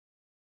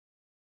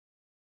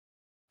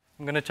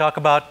I'm going to talk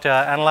about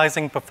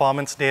analyzing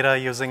performance data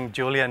using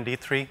Julia and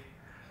D3.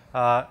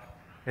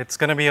 It's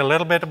going to be a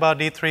little bit about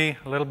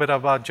D3, a little bit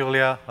about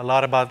Julia, a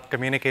lot about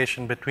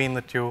communication between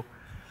the two,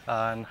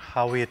 and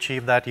how we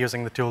achieve that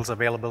using the tools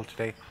available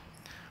today.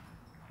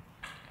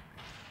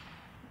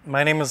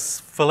 My name is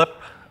Philip.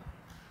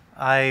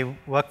 I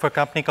work for a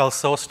company called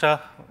Sosta.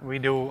 We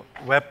do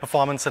web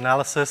performance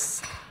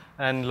analysis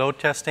and load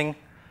testing.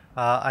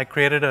 I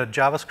created a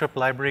JavaScript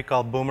library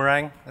called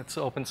Boomerang. It's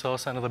open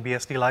source under the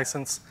BSD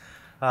license.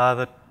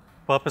 The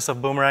purpose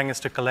of Boomerang is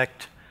to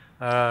collect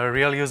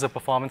real user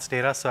performance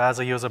data. So as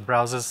a user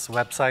browses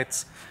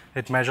websites,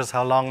 it measures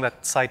how long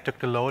that site took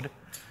to load.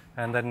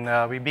 And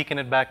then we beacon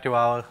it back to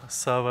our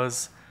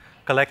servers,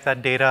 collect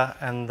that data,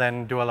 and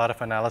then do a lot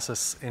of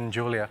analysis in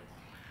Julia.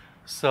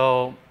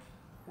 So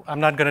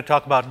I'm not going to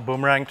talk about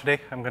Boomerang today.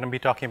 I'm going to be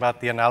talking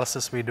about the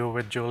analysis we do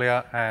with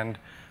Julia and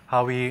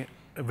how we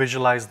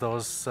visualize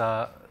those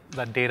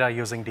that data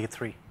using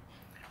D3.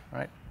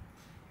 Right?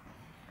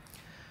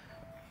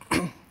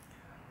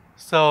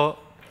 So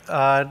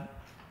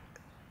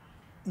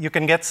you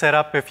can get set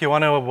up if you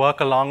want to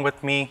work along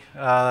with me.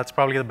 That's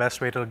probably the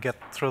best way to get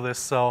through this.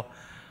 So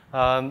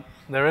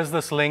there is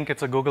this link.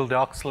 It's a Google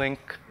Docs link,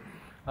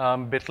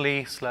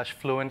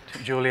 bit.ly/Fluent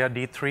Julia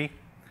D3.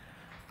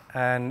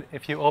 And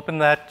if you open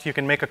that, you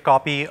can make a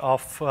copy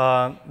of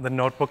the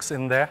notebooks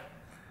in there.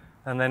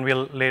 And then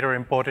we'll later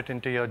import it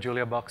into your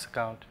Julia Box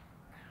account.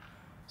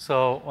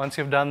 So once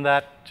you've done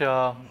that,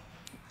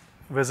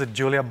 visit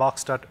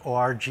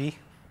juliabox.org.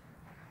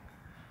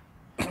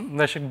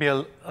 There should be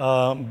a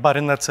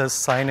button that says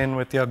sign in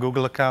with your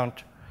Google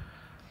account.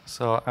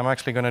 So I'm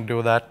actually going to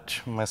do that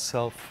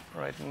myself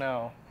right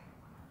now.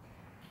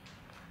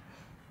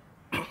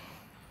 And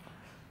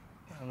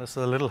this is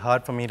a little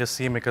hard for me to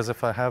see because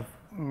if I have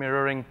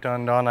mirroring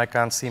turned on, I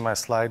can't see my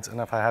slides. And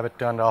if I have it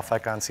turned off, I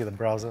can't see the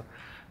browser.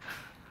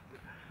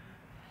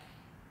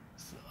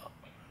 So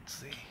let's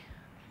see.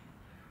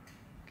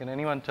 Can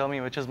anyone tell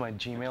me which is my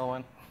Gmail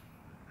one?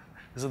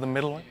 Is it the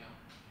middle one?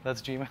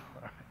 That's Gmail?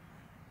 All right.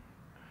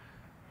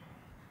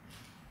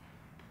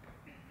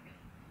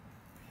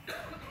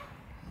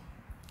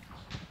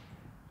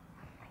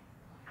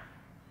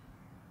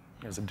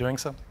 Is it doing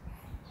so?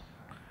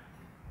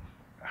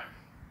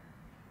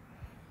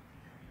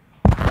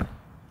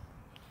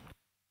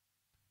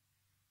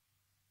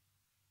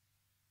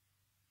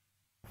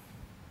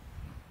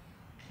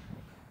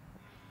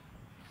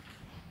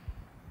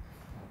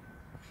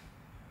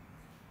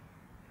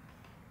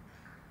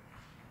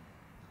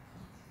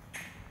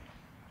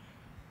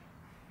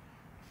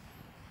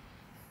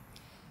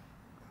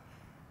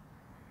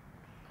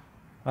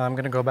 I'm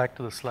going to go back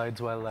to the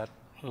slides while that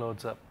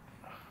loads up.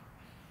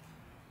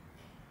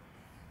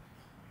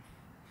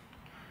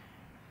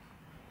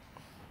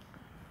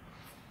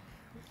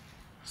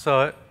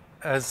 So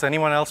has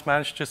anyone else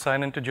managed to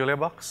sign into Julia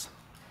Box?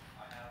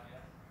 I have,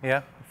 yeah.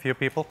 Yeah, a few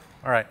people?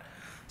 All right.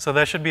 So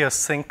there should be a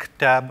sync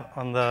tab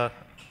on the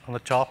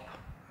top.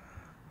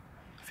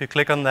 If you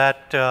click on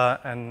that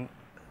and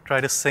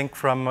try to sync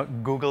from a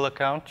Google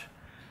account,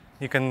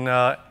 you can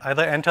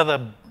either enter the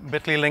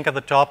bit.ly link at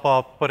the top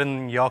or put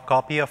in your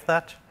copy of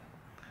that.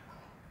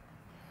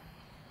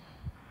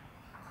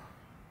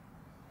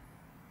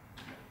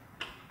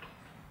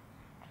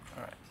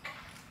 All right.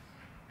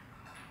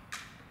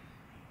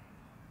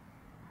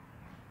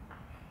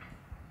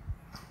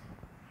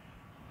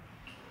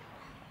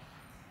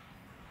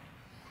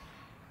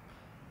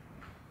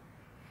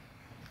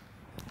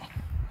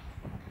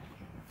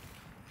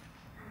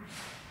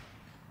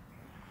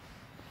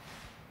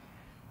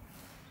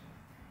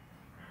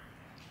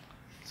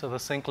 So the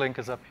sync link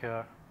is up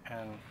here,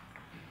 and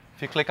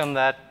if you click on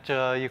that,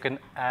 you can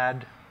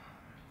add.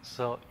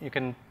 So you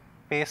can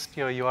paste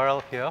your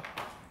URL here,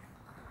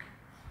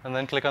 and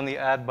then click on the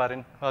add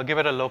button. I'll give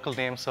it a local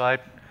name. So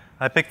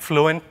I picked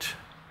Fluent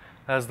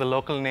as the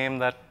local name.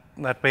 That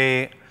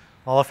way,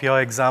 all of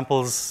your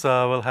examples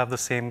will have the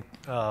same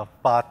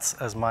paths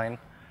as mine,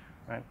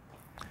 right?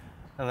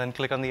 And then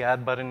click on the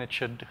add button. It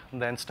should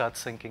then start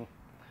syncing.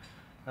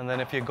 And then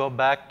if you go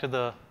back to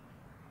the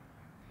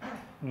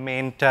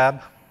main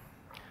tab,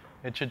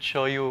 it should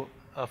show you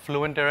a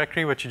Fluent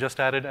directory, which you just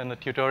added, and the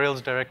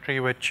tutorials directory,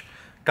 which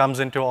comes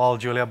into all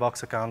Julia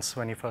Box accounts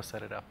when you first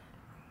set it up.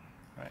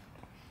 Right.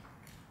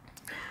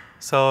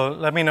 So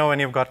let me know when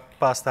you've got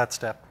past that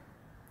step.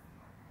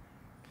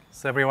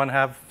 Does everyone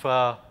have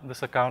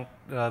this account,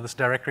 this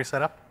directory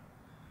set up?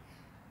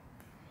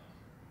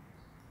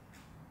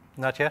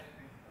 Not yet?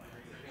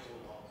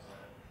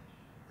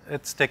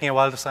 It's taking a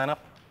while to sign up?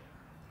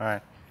 All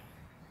right.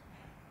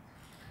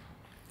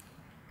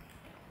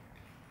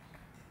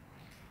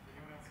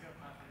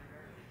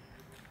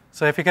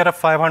 So if you get a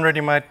 500,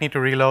 you might need to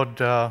reload.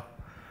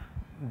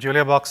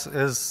 Julia Box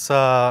is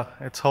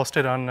it's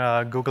hosted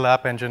on Google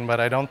App Engine, but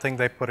I don't think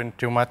they put in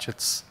too much.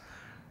 It's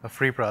a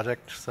free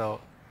project, so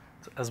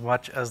it's as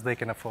much as they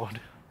can afford.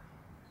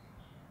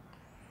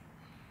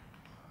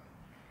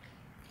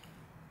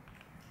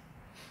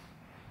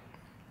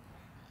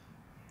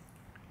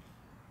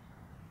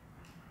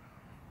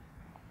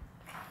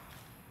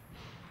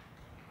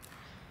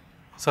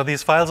 So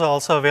these files are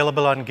also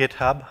available on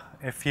GitHub.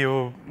 If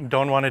you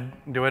don't want to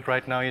do it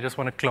right now, you just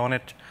want to clone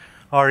it,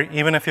 or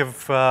even if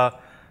if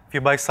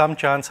you by some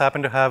chance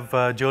happen to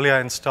have Julia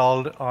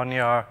installed on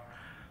your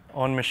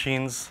own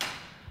machines,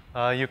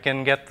 you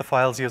can get the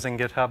files using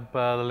GitHub.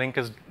 The link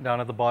is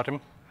down at the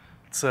bottom.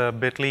 It's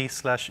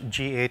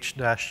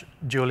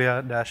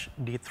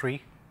bit.ly/gh-julia-d3.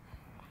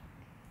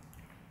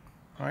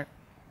 All right.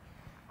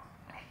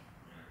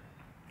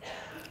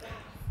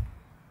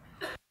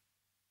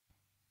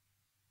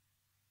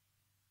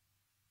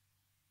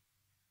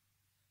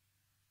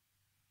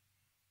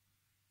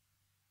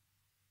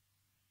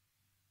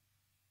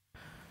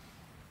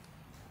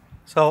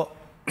 So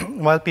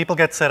while people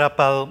get set up,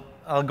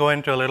 I'll go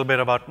into a little bit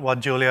about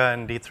what Julia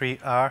and D3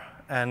 are,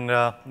 and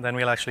then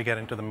we'll actually get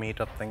into the meat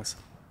of things.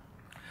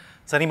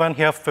 Is anyone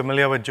here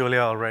familiar with Julia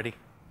already?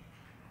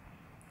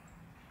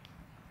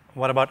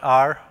 What about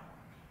R?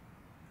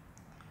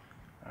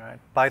 All right,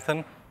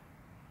 Python?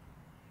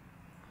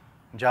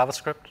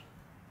 JavaScript?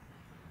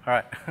 All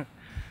right.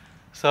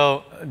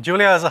 So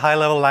Julia is a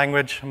high-level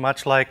language,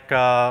 much like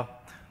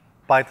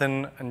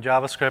Python and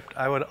JavaScript.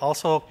 I would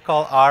also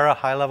call R a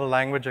high-level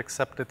language,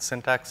 except its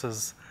syntax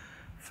is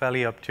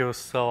fairly obtuse,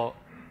 so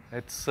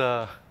it's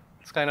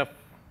kind of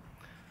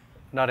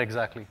not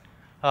exactly.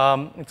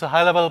 It's a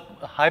high-level,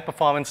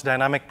 high-performance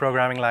dynamic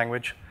programming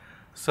language.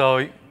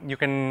 So you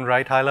can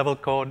write high-level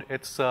code.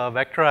 It's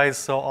vectorized,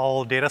 so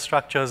all data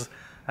structures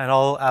and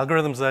all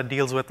algorithms that it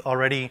deals with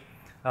already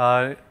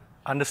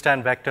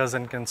understand vectors,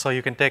 and so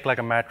you can take like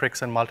a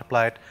matrix and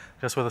multiply it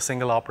just with a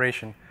single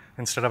operation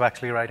instead of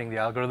actually writing the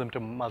algorithm to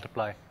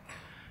multiply.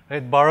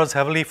 It borrows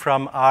heavily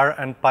from R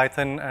and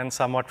Python and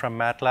somewhat from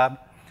MATLAB.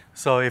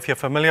 So if you're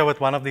familiar with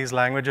one of these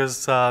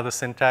languages, the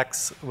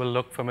syntax will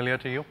look familiar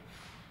to you.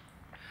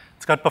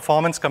 It's got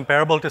performance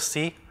comparable to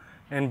C.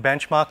 In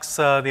benchmarks,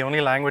 the only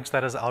language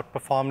that has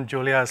outperformed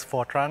Julia is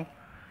Fortran,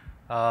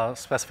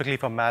 specifically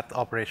for math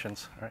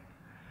operations. Right?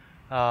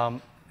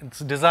 It's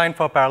designed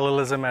for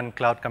parallelism and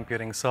cloud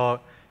computing. So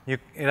it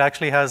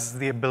actually has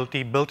the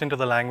ability built into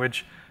the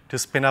language to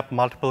spin up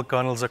multiple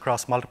kernels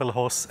across multiple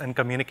hosts and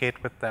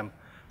communicate with them.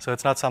 So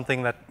it's not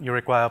something that you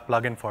require a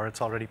plugin for.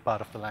 It's already part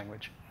of the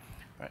language.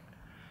 Right?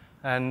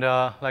 And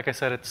like I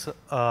said, it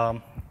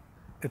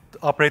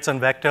operates on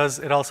vectors.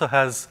 It also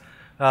has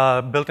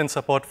built-in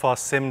support for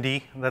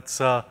SIMD. That's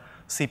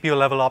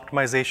CPU-level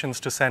optimizations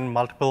to send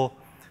multiple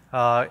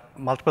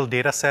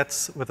data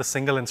sets with a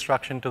single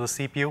instruction to the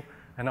CPU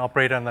and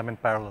operate on them in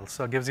parallel.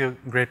 So it gives you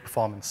great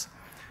performance.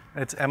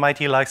 It's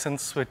MIT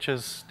license, which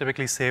is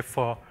typically safe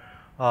for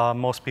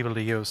most people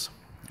to use.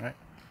 Right?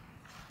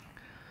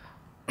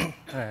 All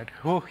right.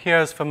 Who here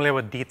is familiar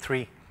with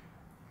D3?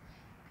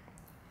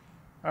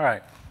 All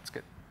right, that's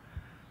good.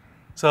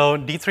 So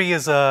D3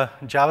 is a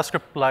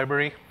JavaScript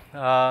library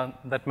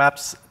that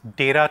maps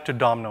data to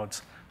DOM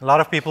nodes. A lot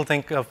of people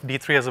think of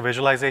D3 as a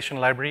visualization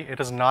library.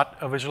 It is not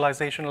a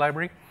visualization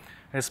library.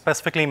 It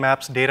specifically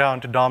maps data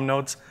onto DOM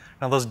nodes.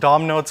 Now, those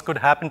DOM nodes could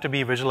happen to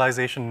be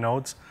visualization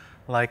nodes,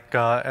 like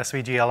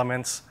SVG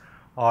elements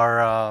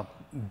or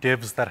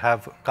divs that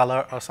have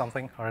color or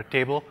something, or a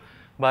table.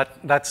 But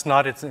that's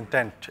not its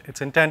intent. Its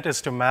intent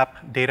is to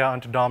map data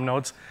onto DOM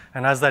nodes.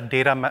 And as that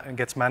data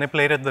gets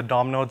manipulated, the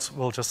DOM nodes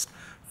will just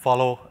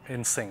follow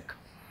in sync.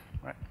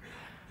 Right?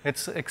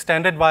 It's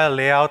extended via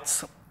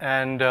layouts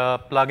and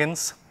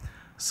plugins.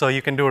 So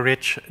you can do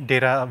rich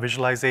data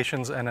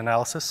visualizations and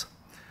analysis.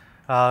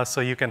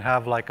 So you can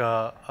have like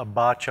a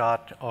bar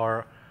chart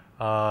or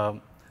a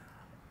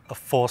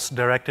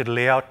force-directed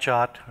layout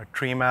chart, a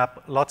tree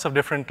map, lots of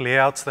different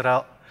layouts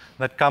that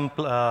come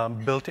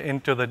built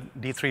into the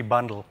D3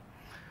 bundle.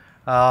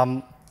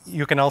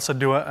 You can also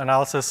do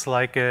analysis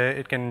like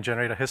it can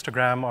generate a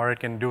histogram, or it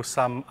can do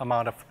some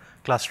amount of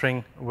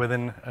clustering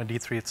within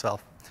D3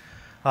 itself.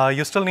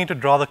 You still need to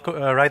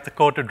write the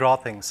code to draw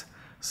things.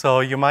 So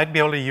you might be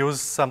able to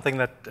use something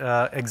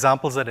that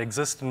examples that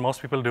exist, and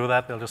most people do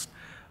that. They'll just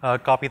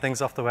copy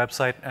things off the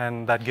website,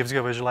 and that gives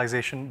you a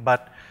visualization.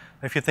 But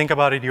if you think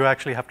about it, you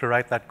actually have to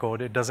write that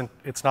code.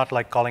 It's not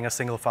like calling a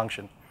single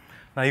function.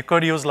 Now, you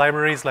could use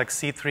libraries like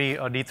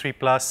C3 or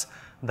D3+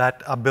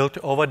 that are built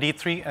over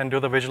D3 and do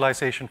the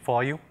visualization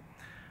for you.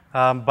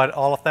 But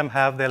all of them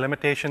have their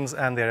limitations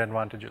and their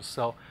advantages.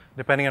 So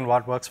depending on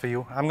what works for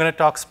you. I'm going to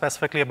talk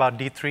specifically about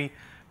D3,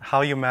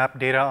 how you map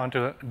data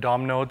onto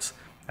DOM nodes,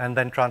 and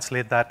then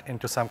translate that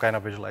into some kind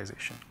of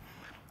visualization.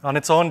 On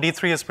its own,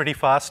 D3 is pretty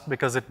fast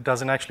because it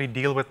doesn't actually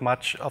deal with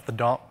much of the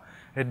DOM.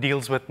 It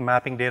deals with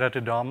mapping data to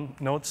DOM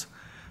nodes.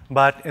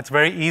 But it's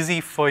very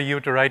easy for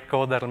you to write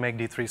code that will make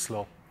D3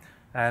 slow.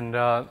 And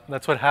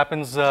that's what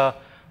happens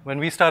when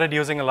we started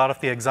using a lot of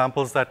the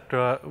examples that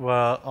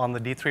were on the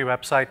D3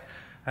 website,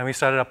 and we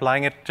started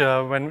applying it.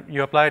 When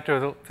you apply it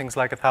to things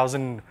like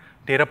 1,000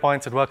 data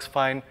points, it works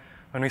fine.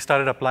 When we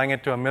started applying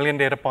it to 1,000,000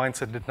 data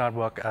points, it did not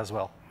work as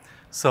well.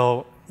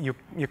 So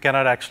you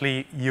cannot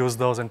actually use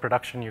those in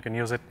production. You can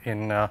use it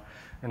in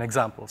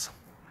examples.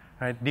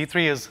 Right?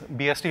 D3 is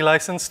BSD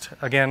licensed,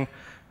 again,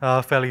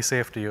 fairly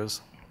safe to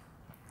use.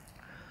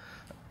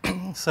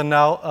 So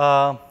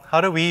now, how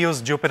do we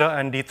use Jupyter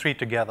and D3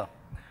 together?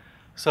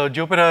 So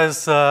Jupyter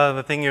is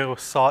the thing you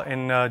saw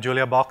in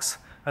Julia Box.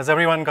 Has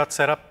everyone got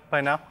set up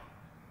by now?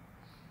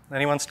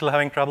 Anyone still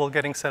having trouble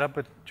getting set up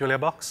with Julia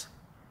Box?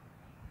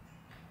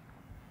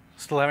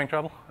 Still having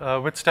trouble?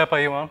 Which step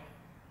are you on?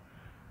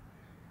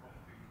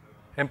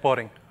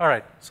 Importing. All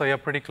right, so you're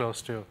pretty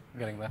close to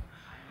getting there.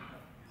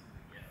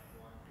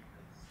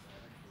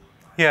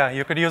 Yeah,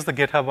 you could use the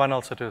GitHub one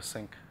also to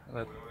sync.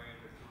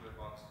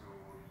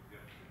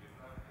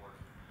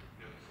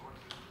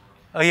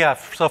 Yeah,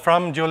 so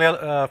from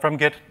Julia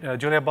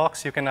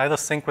Box, you can either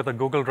sync with a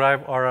Google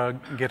Drive or a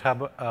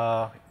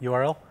GitHub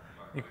URL.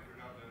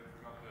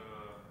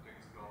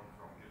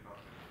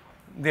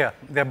 Yeah,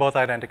 they're both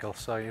identical,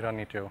 so you don't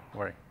need to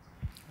worry.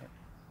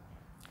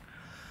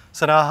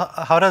 So now,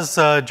 how does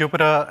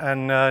Jupyter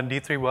and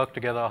D3 work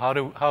together?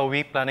 How are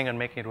we planning on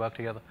making it work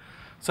together?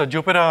 So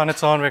Jupyter on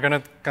its own, we're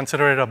going to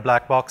consider it a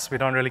black box. We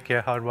don't really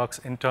care how it works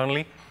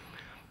internally.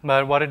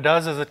 But what it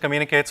does is it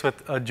communicates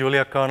with a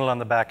Julia kernel on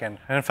the back end.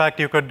 And in fact,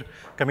 you could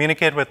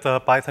communicate with a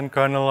Python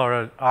kernel or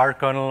an R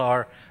kernel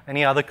or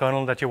any other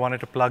kernel that you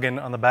wanted to plug in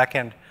on the back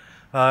end.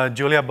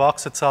 Julia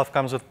Box itself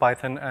comes with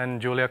Python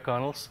and Julia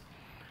kernels.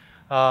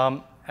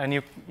 And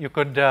you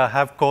could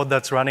have code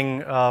that's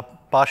running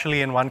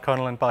partially in one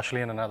kernel and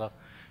partially in another.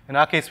 In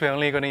our case, we're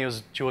only going to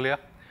use Julia.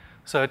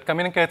 So it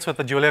communicates with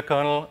the Julia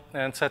kernel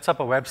and sets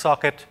up a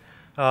WebSocket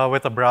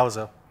with a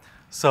browser.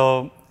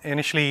 So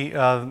initially,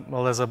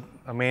 well, there's a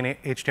main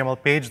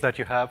HTML page that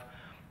you have,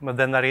 but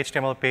then that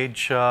HTML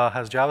page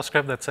has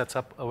JavaScript that sets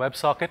up a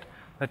WebSocket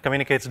that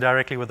communicates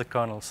directly with the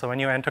kernel. So when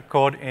you enter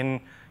code in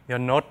your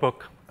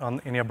notebook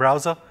in your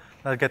browser,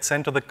 that gets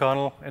sent to the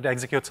kernel, it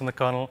executes in the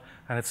kernel,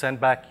 and it's sent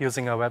back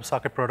using a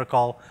WebSocket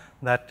protocol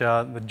that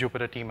the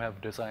Jupyter team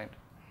have designed.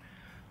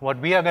 What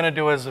we are going to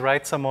do is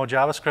write some more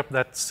JavaScript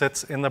that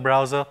sits in the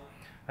browser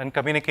and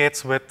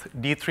communicates with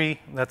D3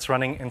 that's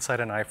running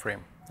inside an iframe.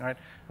 All right?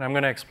 And I'm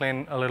going to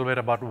explain a little bit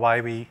about why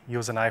we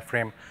use an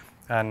iframe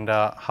and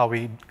how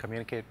we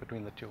communicate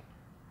between the two.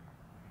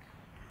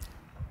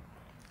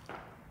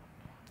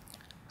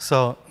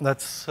 So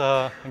that's,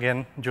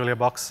 again, Julia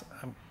Box.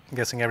 I'm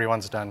guessing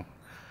everyone's done.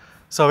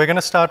 So we're going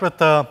to start with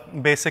the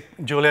basic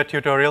Julia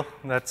tutorial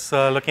that's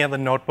looking at the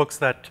notebooks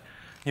that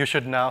you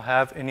should now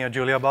have in your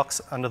Julia Box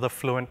under the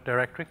Fluent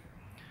directory.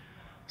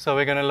 So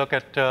we're going to look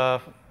at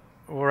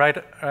right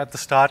at the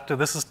start.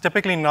 This is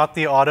typically not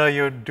the order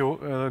you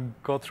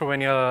go through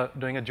when you're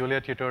doing a Julia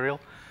tutorial.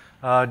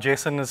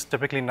 JSON is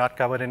typically not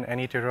covered in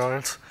any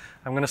tutorials.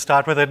 I'm going to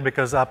start with it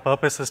because our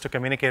purpose is to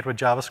communicate with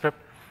JavaScript,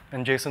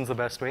 and JSON's the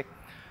best way.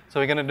 So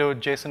we're going to do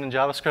JSON and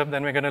JavaScript.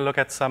 Then we're going to look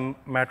at some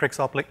matrix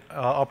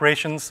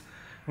operations,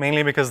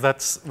 mainly because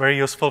that's very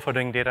useful for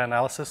doing data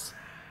analysis.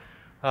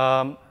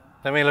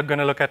 Then we're going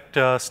to look at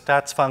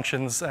stats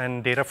functions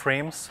and data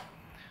frames,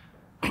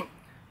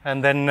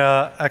 and then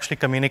actually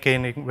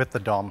communicating with the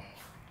DOM.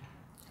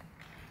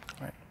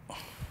 Right.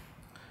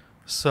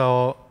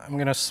 So I'm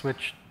going to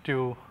switch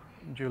to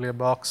Julia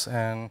Box,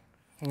 and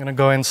I'm going to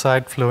go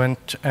inside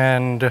Fluent,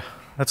 and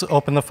let's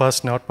open the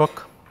first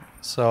notebook.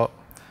 So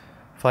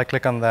if I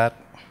click on that.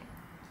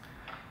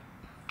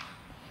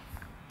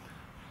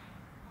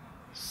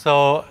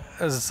 So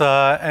is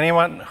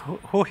anyone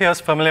who here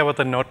is familiar with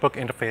the notebook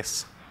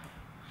interface?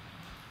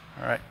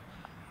 All right.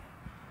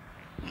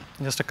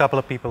 Just a couple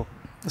of people.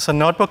 So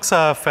notebooks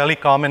are fairly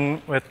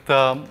common with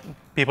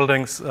people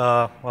doing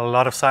well, a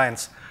lot of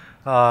science.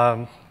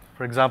 For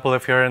example,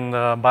 if you're in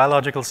the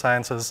biological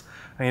sciences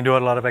and you do a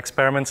lot of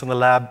experiments in the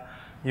lab,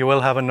 you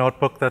will have a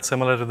notebook that's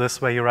similar to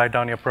this, where you write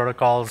down your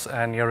protocols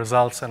and your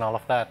results and all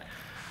of that.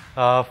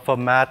 For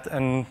math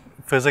and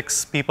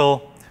physics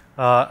people,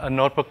 a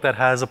notebook that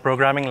has a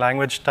programming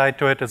language tied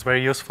to it is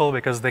very useful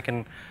because they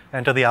can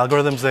enter the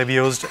algorithms they've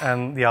used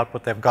and the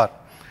output they've got.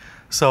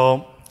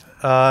 So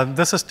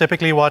this is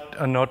typically what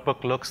a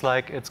notebook looks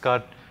like. It's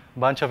got a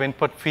bunch of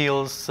input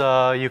fields.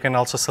 You can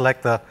also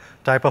select the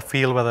type of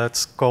field, whether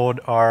it's code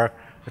or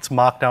it's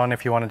markdown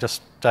if you want to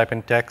just type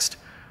in text,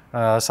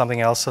 something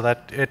else, so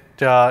that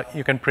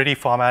you can pretty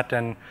format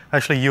and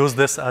actually use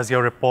this as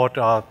your report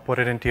or put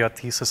it into your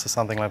thesis or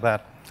something like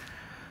that.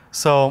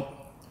 So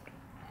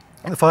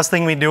the first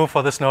thing we do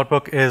for this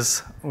notebook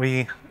is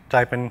we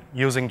type in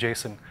using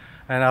JSON.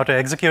 And now to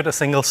execute a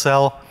single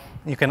cell,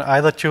 you can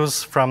either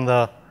choose from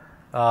the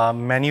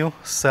menu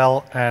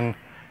cell and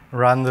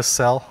run this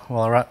cell,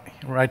 well,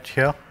 right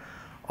here,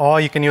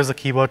 or you can use the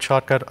keyboard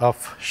shortcut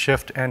of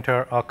Shift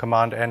Enter or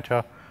Command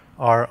Enter,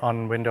 or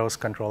on Windows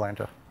Control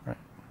Enter. Right.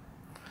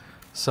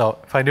 So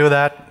if I do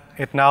that,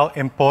 it now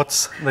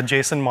imports the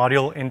JSON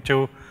module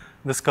into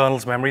this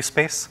kernel's memory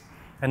space,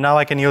 and now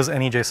I can use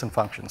any JSON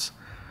functions.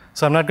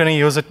 So I'm not going to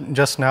use it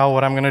just now.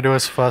 What I'm going to do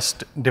is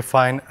first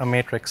define a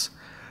matrix.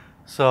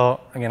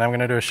 So again, I'm going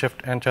to do a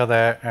Shift Enter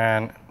there,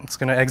 and it's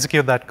going to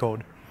execute that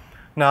code.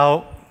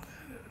 Now,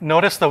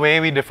 notice the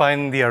way we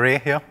define the array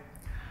here.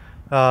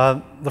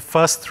 The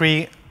first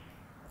three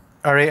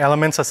array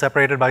elements are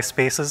separated by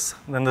spaces.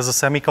 Then there's a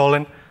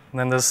semicolon, and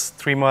then there's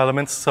three more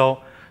elements.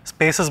 So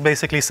spaces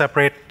basically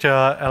separate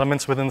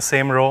elements within the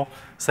same row.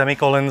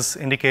 Semicolons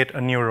indicate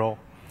a new row.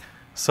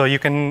 So you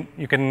can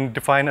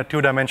define a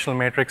two-dimensional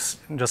matrix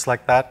just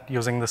like that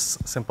using this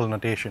simple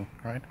notation,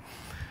 right?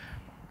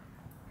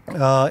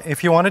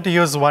 If you wanted to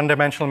use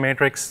one-dimensional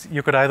matrix,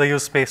 you could either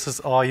use spaces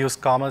or use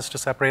commas to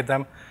separate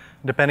them.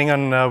 Depending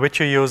on which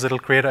you use, it'll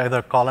create either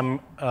a column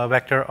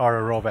vector or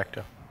a row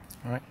vector,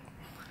 right?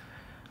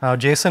 Now,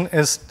 Julia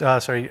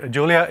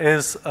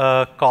is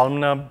a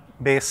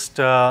columnar-based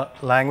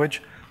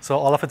language, so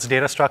all of its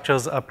data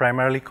structures are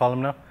primarily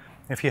columnar.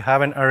 If you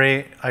have an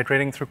array,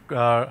 iterating through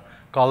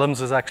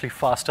columns is actually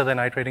faster than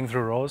iterating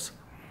through rows.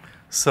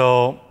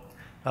 So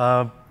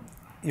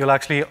you'll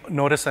actually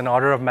notice an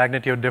order of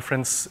magnitude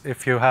difference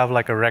if you have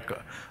like a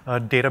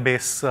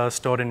database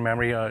stored in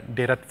memory, a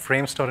data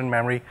frame stored in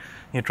memory.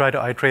 You try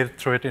to iterate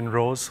through it in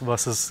rows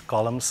versus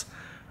columns.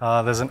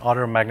 There's an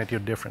order of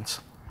magnitude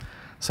difference.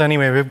 So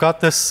anyway, we've got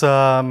this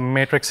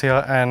matrix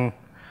here, and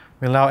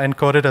we'll now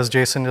encode it as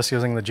JSON just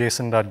using the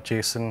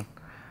JSON.json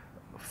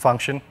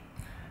function.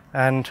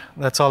 And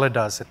that's all it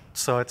does.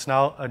 So it's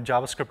now a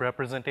JavaScript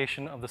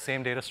representation of the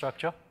same data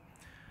structure.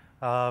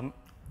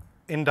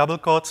 In double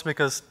quotes,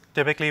 because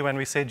typically when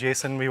we say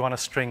JSON, we want a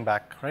string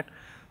back, right?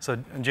 So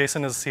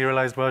JSON is a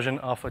serialized version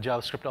of a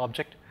JavaScript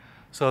object.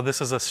 So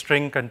this is a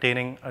string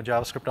containing a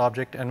JavaScript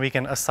object, and we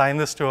can assign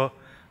this to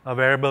a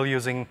variable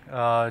using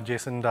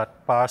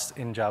JSON.parse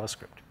in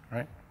JavaScript,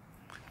 right?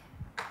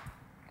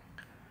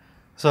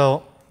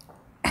 So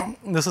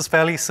this is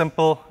fairly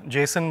simple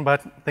JSON,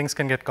 but things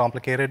can get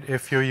complicated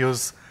if you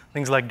use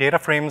things like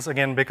DataFrames.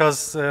 Again,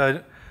 because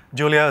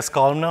Julia is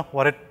columnar,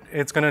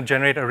 it's going to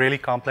generate a really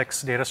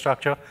complex data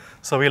structure.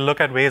 So we'll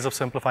look at ways of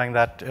simplifying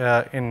that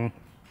in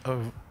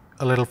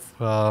a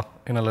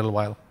little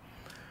while.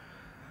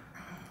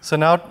 So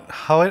now,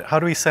 how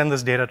do we send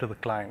this data to the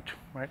client,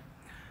 right?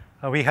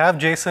 We have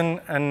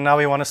JSON, and now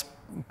we want to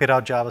spit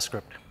out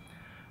JavaScript.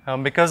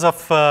 Because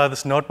of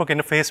this notebook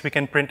interface, we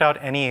can print out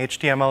any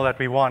HTML that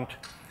we want,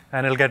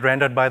 and it'll get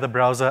rendered by the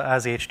browser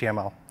as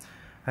HTML.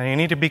 And you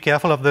need to be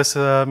careful of this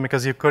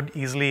because you could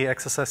easily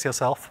XSS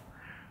yourself,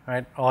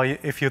 right? Or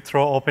if you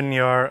throw open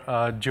your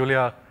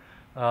Julia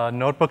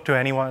notebook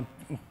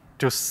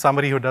to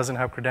somebody who doesn't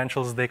have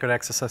credentials, they could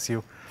XSS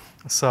you.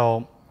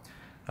 So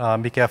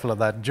be careful of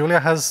that. Julia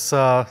has,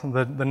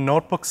 the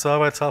notebook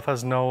server itself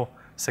has no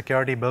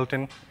security built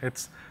in.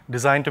 It's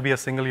designed to be a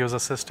single user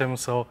system,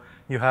 so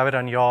you have it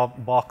on your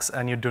box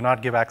and you do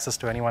not give access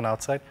to anyone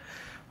outside.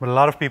 But a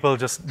lot of people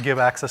just give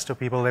access to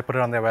people. They put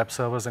it on their web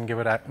servers and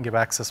give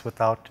access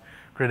without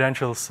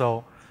credentials,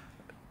 so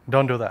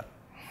don't do that.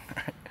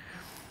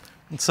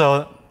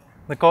 So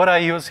the code I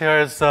use here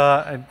is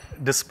a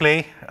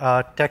display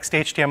text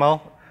HTML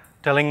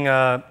telling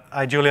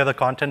iJulia the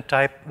content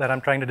type that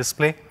I'm trying to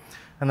display,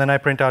 and then I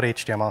print out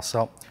HTML.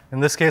 So in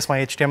this case,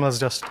 my HTML is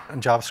just a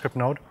JavaScript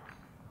node.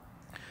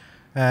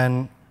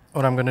 And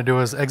what I'm going to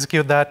do is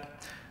execute that.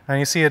 And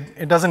you see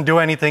it doesn't do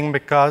anything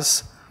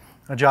because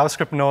a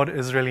JavaScript node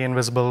is really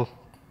invisible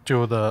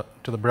to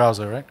the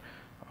browser, right?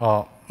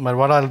 But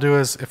what I'll do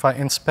is if I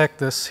inspect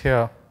this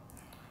here,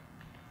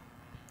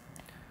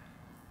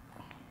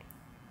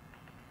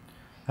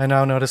 I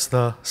now notice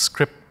the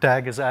script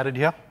tag is added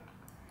here,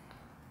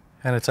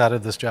 and it's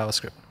added this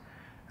JavaScript.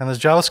 And this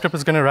JavaScript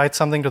is going to write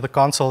something to the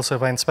console. So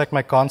if I inspect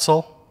my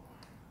console,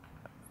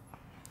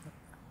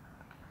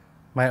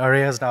 my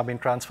array has now been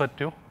transferred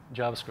to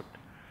JavaScript.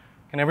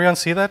 Can everyone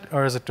see that,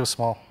 or is it too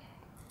small?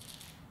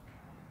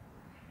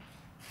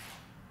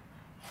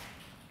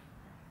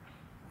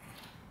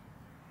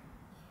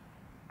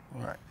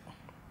 All right.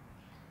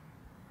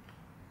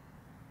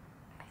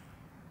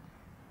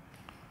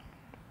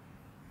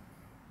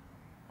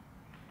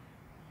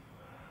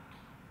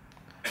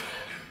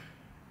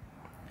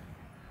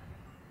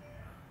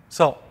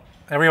 So,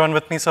 everyone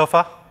with me so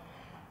far?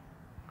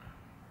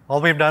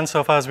 All we've done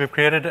so far is we've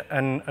created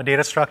a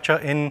data structure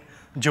in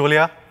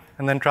Julia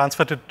and then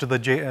transferred it to the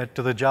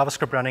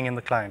JavaScript running in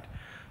the client,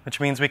 which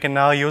means we can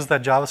now use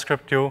that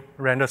JavaScript to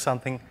render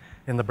something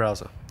in the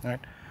browser. Right?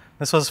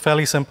 This was a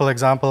fairly simple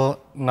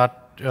example,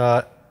 not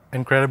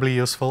incredibly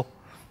useful,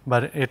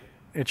 but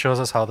it shows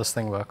us how this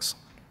thing works.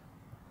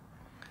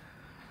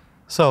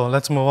 So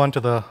let's move on to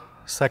the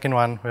second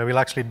one, where we'll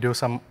actually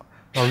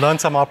learn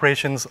some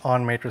operations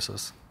on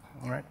matrices.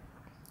 All right?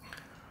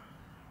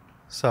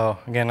 So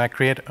again, I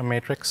create a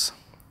matrix,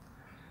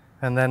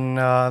 and then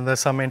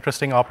there's some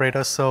interesting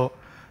operators. So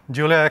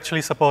Julia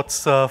actually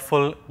supports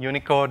full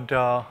Unicode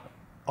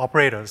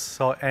operators.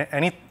 So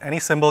any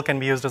symbol can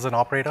be used as an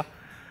operator.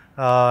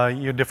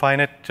 You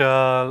define it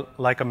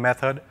like a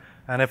method,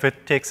 and if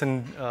it takes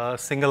in a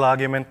single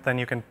argument, then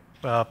you can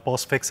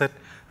postfix it.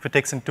 If it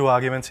takes in 2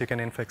 arguments, you can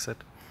infix it.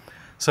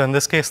 So in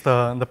this case,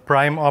 the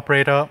prime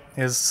operator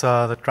is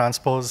the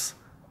transpose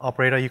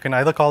operator. You can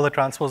either call the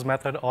transpose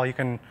method, or you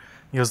can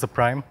use the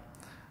prime.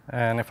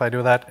 And if I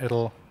do that,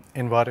 it'll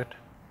invert it.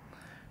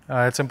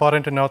 It's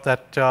important to note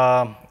that,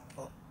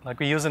 like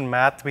we use in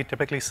math, we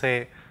typically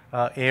say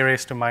a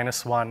raised to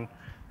 -1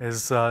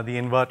 is the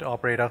invert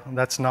operator.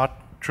 That's not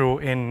true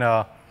in,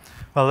 well,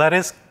 that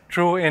is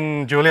true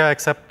in Julia,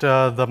 except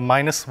the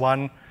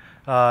 -1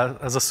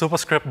 as a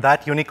superscript.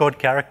 That Unicode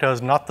character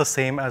is not the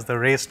same as the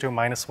raised to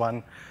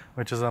 -1,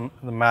 which is the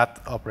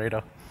math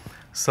operator.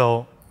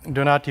 So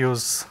do not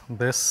use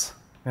this.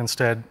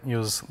 Instead,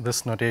 use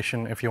this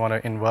notation if you want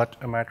to invert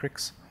a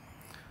matrix.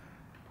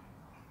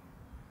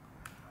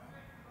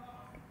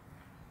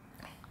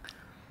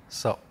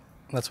 So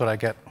that's what I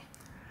get.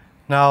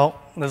 Now,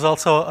 there's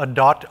also a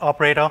dot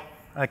operator.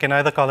 I can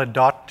either call it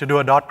dot to do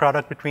a dot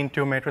product between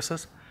two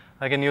matrices.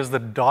 I can use the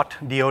dot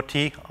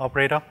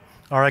operator,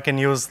 or I can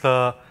use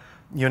the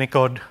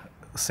Unicode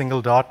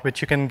single dot,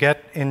 which you can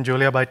get in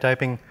Julia by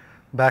typing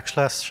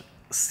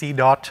 \c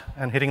dot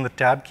and hitting the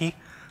tab key.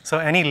 So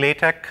any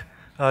LaTeX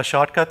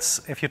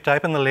shortcuts, if you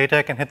type in the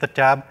LaTeX and hit the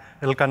tab,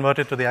 it'll convert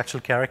it to the actual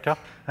character,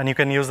 and you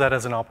can use that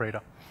as an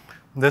operator.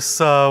 This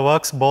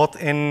works both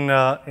in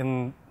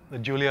the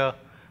Julia,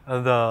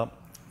 the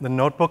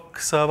notebook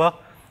server,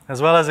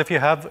 as well as if you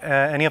have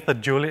any of the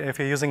Julia, if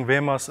you're using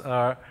Vim or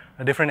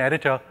a different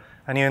editor,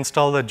 and you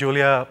install the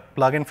Julia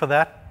plugin for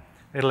that,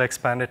 it'll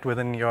expand it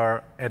within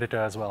your editor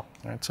as well.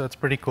 Right? So it's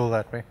pretty cool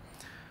that way.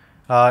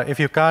 If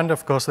you can't,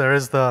 of course,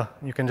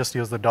 you can just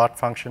use the dot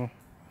function.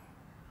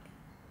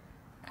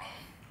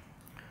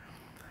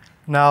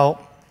 Now,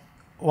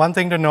 one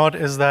thing to note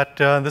is that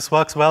this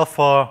works well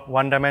for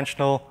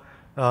one-dimensional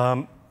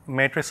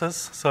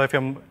matrices. So if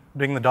you're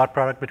doing the dot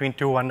product between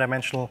two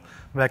one-dimensional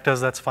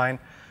vectors, that's fine.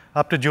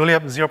 Up to Julia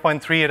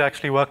 0.3, it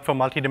actually worked for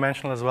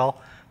multi-dimensional as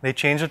well. They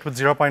changed it with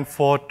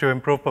 0.4 to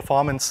improve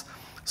performance.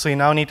 So you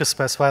now need to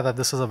specify that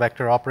this is a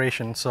vector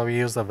operation. So we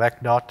use the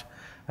vec dot,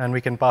 and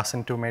we can pass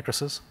in two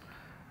matrices.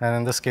 And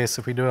in this case,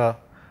 if we do a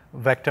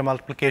vector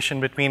multiplication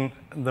between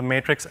the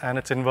matrix and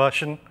its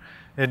inversion,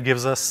 it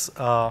gives us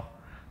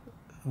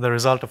the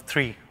result of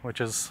 3, which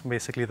is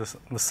basically the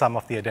sum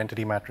of the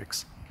identity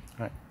matrix.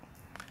 Right.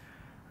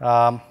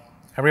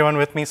 Everyone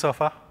with me so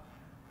far?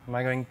 Am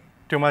I going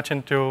too much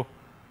into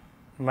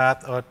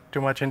math or too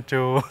much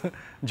into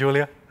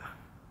Julia?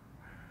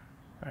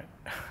 Right.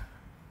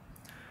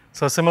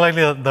 So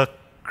similarly, the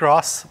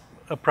cross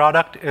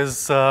product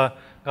is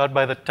got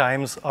by the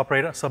times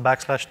operator, so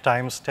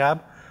 \times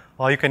tab,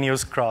 or you can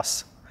use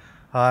cross.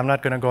 I'm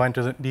not going to go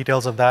into the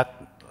details of that,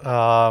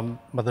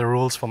 but the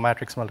rules for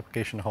matrix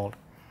multiplication hold.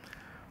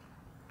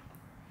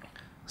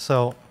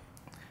 So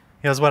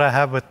here's what I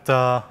have with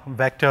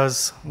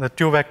vectors, the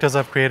two vectors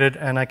I've created,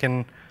 and I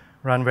can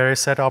run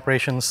various set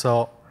operations.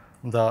 So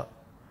the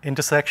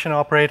intersection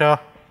operator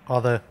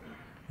or the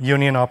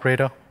union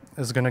operator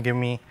is going to give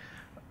me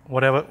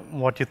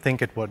what you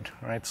think it would,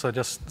 right? So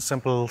just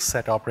simple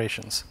set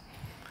operations.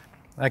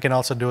 I can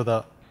also do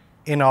the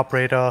in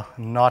operator,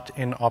 not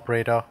in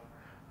operator,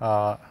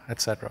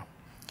 etc.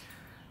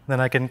 Then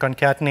I can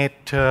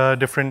concatenate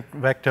different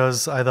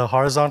vectors either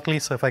horizontally.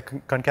 So if I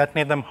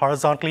concatenate them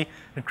horizontally,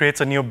 it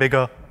creates a new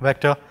bigger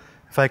vector.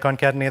 If I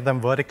concatenate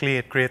them vertically,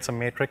 it creates a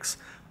matrix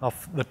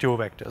of the two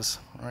vectors.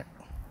 Right.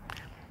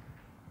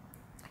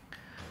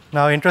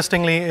 Now,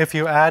 interestingly, if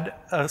you add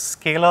a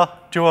scalar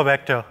to a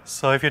vector,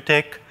 so if you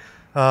take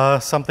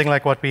something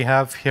like what we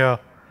have here,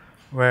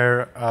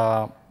 where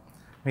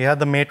we add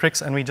the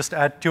matrix and we just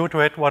add 2 to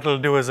it, what it'll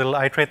do is it'll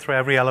iterate through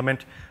every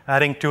element,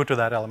 adding 2 to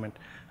that element.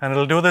 And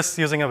it'll do this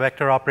using a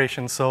vector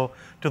operation. So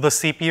to the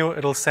CPU,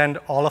 it'll send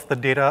all of the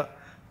data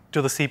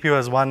to the CPU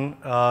as one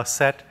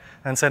set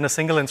and send a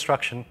single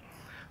instruction.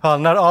 Well,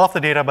 not all of the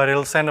data, but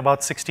it'll send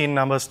about 16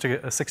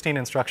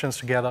 instructions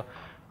together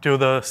to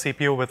the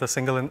CPU with a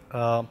single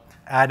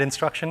add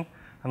instruction,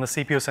 and the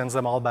CPU sends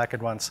them all back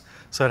at once.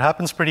 So it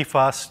happens pretty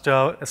fast,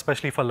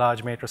 especially for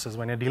large matrices.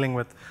 When you're dealing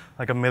with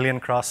like a million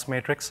cross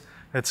matrix,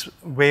 it's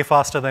way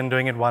faster than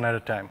doing it one at a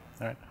time.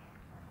 Right?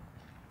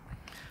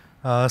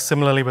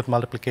 Similarly with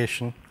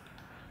multiplication.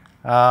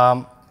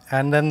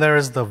 And then there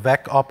is the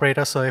vec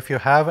operator. So if you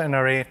have an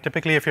array,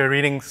 typically if you're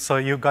reading, so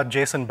you got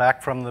JSON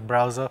back from the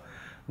browser,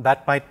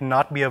 that might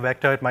not be a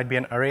vector, it might be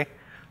an array.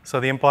 So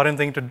the important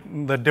thing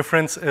the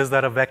difference is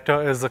that a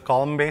vector is a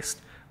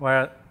column-based,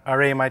 where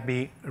array might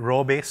be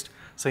row-based.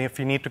 So if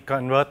you need to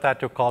convert that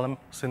to column,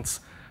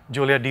 since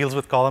Julia deals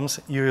with columns,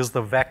 you use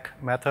the vec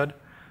method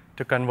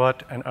to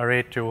convert an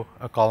array to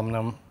a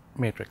columnar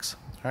matrix.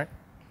 Right?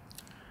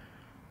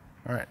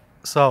 All right.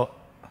 So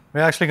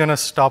we're actually going to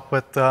stop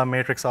with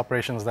matrix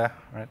operations there.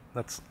 Right?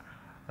 That's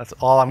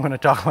all I'm going to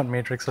talk about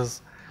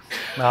matrices.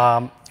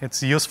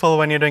 It's useful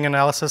when you're doing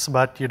analysis,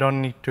 but you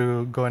don't need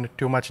to go into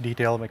too much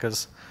detail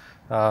because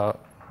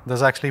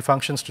there's actually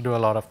functions to do a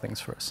lot of things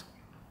for us.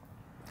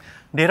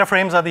 Data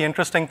frames are the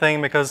interesting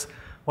thing because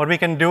what we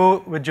can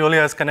do with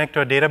Julia is connect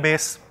to a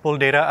database, pull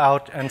data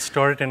out, and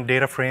store it in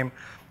data frame,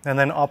 and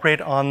then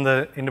operate on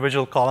the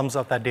individual columns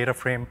of that data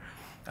frame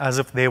as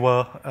if they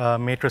were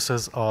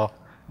matrices or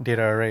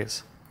data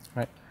arrays.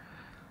 Right?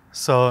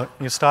 So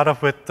you start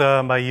off with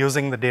by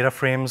using the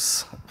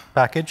DataFrames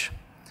package.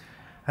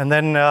 And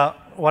then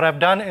what I've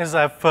done is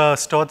I've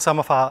stored some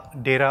of our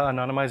data,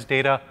 anonymized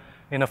data,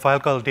 in a file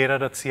called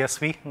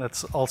data.csv.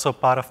 That's also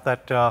part of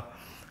that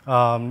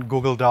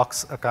Google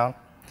Docs account.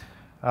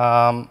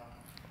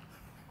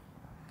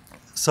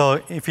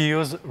 So if you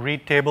use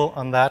read table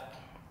on that,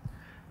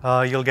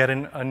 you'll get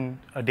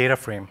a data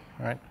frame,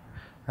 right?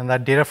 And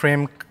that data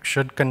frame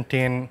should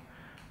contain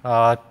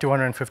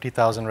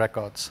 250,000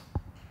 records.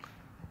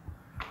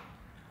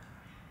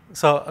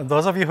 So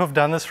those of you who've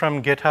done this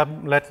from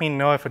GitHub, let me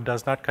know if it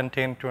does not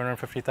contain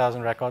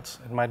 250,000 records.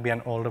 It might be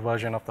an older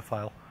version of the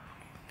file.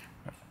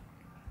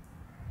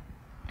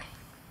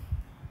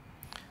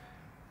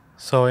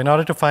 So in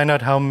order to find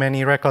out how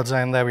many records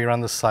are in there, we run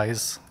the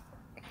size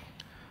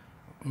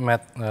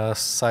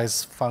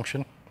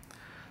function.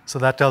 So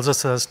that tells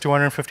us there's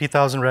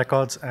 250,000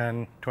 records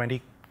and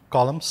 20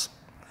 columns.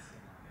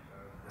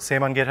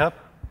 Same on GitHub?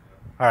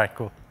 All right,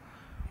 cool.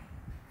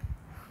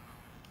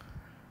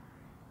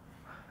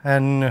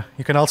 And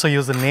you can also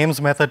use the names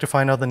method to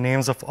find out the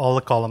names of all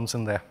the columns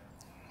in there.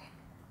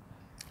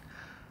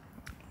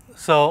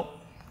 So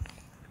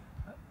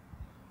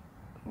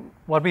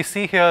what we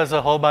see here is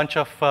a whole bunch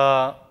of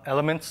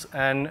elements,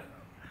 and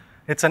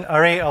it's an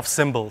array of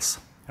symbols,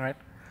 right?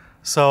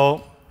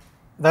 So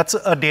that's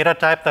a data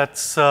type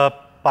that's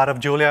part of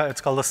Julia.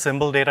 It's called a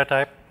symbol data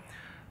type.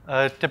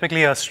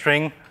 Typically, a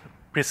string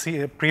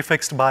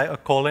prefixed by a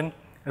colon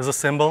is a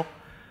symbol.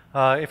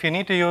 If you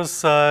need to use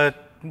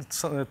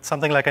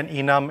something like an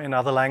enum in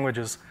other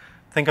languages,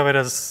 think of it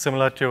as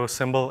similar to a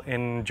symbol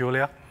in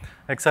Julia,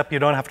 except you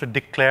don't have to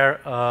declare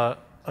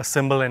a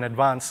symbol in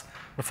advance.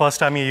 The first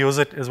time you use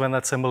it is when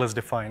that symbol is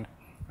defined,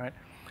 right?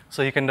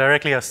 So you can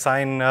directly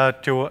assign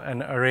to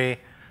an array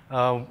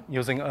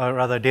using,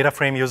 rather, a data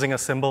frame using a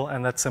symbol,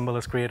 and that symbol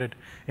is created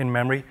in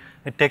memory.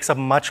 It takes up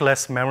much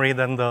less memory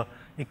than the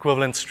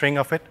equivalent string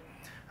of it.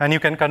 And you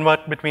can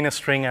convert between a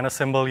string and a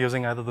symbol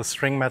using either the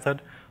string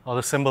method or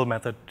the symbol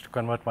method to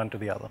convert one to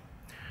the other.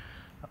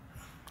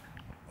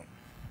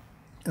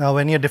 Now,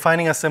 when you're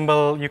defining a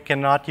symbol, you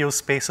cannot use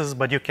spaces,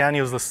 but you can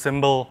use the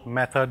symbol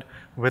method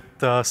with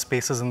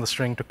spaces in the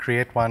string to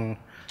create one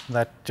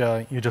that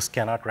you just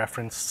cannot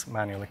reference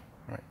manually,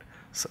 right?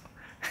 So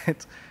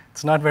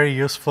it's not very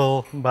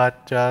useful,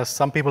 but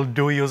some people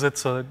do use it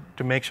so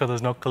to make sure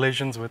there's no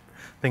collisions with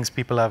things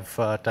people have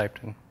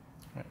typed in.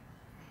 Right?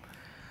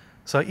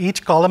 So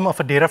each column of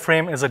a data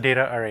frame is a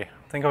data array.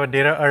 Think of a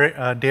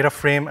data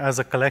frame as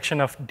a collection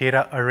of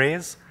data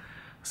arrays.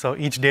 So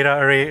each data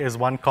array is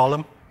one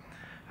column.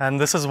 And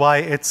this is why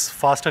it's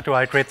faster to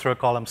iterate through a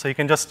column. So you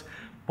can just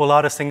pull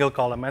out a single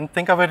column. And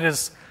think of it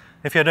as,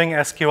 if you're doing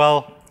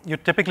SQL, you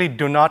typically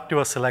do not do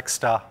a select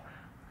star.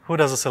 Who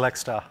does a select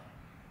star?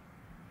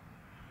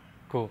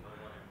 Cool.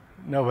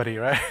 Nobody,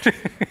 right?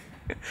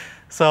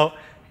 So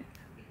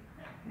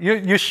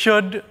you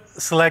should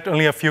select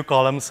only a few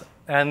columns.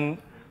 And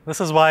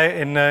this is why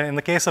in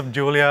the case of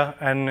Julia,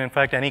 and in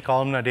fact any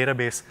column in a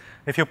database,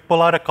 if you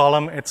pull out a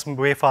column, it's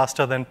way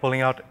faster than pulling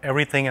out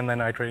everything and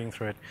then iterating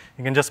through it.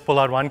 You can just pull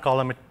out one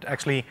column. It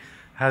actually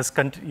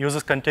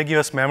uses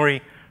contiguous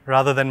memory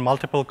rather than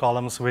multiple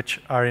columns, which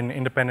are in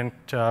independent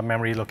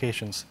memory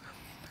locations.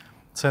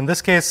 So in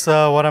this case,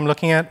 what I'm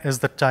looking at is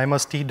the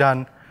timers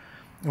tdone,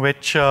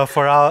 which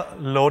for our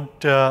load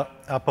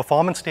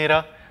performance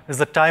data is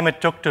the time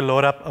it took to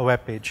load up a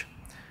web page.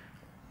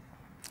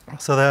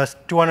 So there's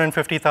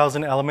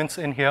 250,000 elements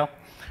in here.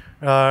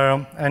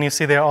 And you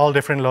see they're all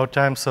different load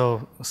times,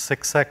 so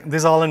 6 seconds.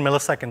 These are all in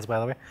milliseconds, by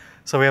the way.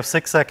 So we have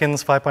 6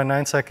 seconds,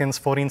 5.9 seconds,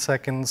 14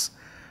 seconds.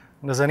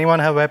 Does anyone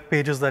have web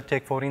pages that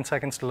take 14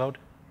 seconds to load?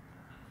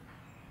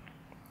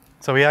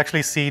 So we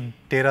actually see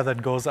data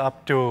that goes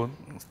up to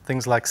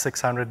things like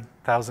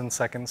 600,000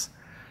 seconds.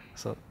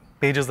 So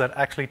pages that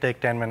actually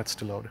take 10 minutes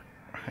to load.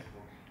 Right?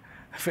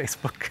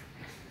 Facebook,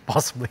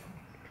 possibly.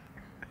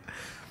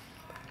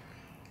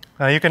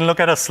 You can look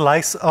at a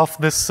slice of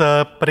this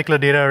particular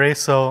data array.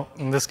 So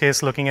in this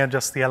case, looking at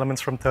just the elements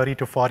from 30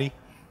 to 40.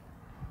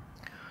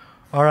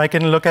 Or I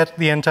can look at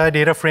the entire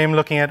data frame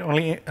looking at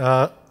only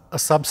a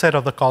subset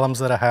of the columns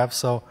that I have.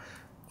 So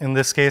in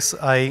this case,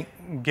 I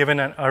given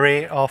an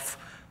array of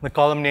the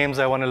column names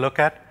I want to look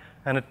at,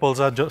 and it pulls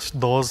out just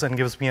those and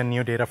gives me a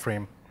new data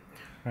frame.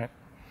 Right?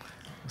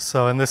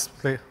 So in this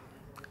place,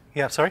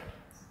 yeah, sorry?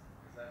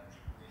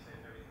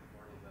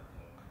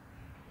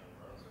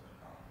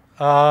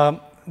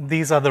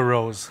 These are the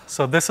rows.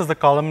 So this is the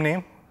column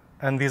name,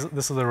 and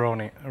this is the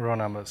row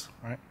numbers,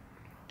 right?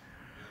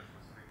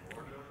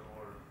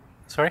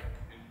 Sorry? In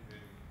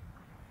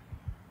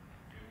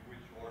which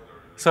order?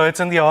 So it's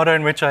in the order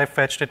in which I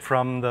fetched it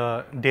from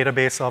the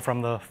database or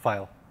from the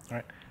file,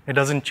 right? It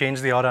doesn't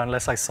change the order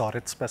unless I sort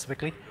it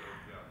specifically.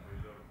 Yeah, so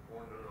the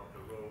order of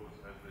the rows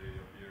as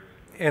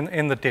they appear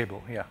in the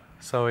table, yeah.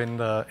 So in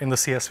the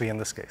CSV in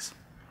this case.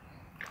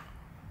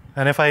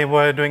 And if I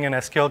were doing an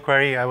SQL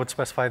query, I would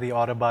specify the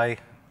order by,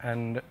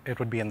 and it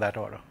would be in that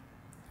order.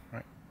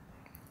 Right.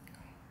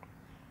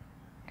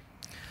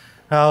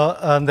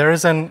 Now, there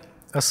is a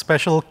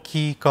special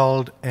key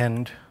called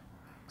end.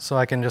 So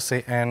I can just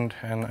say end,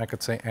 and I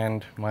could say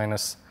end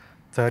minus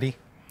 30,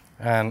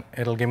 and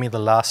it'll give me the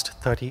last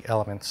 30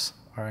 elements.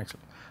 All right, so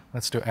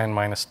let's do end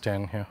minus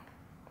 10 here.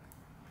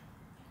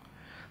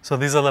 So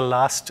these are the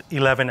last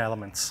 11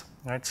 elements,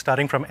 right?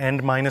 Starting from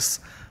end minus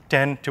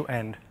 10 to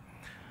end.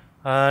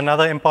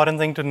 Another important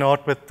thing to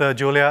note with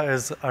Julia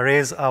is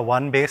arrays are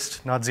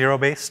 1-based, not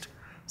 0-based.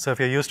 So if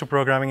you're used to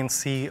programming in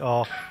C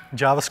or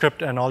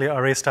JavaScript and all your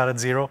arrays start at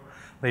 0,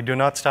 they do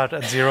not start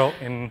at 0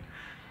 in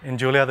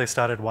Julia, they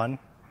start at 1.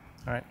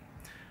 All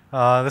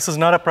right. This is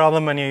not a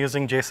problem when you're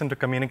using JSON to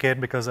communicate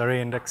because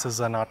array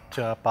indexes are not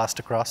passed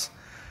across.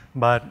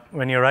 But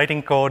when you're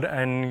writing code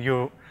and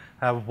you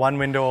have one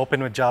window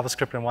open with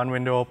JavaScript and one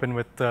window open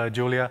with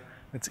Julia,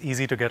 it's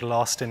easy to get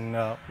lost in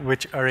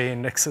which array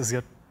indexes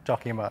you're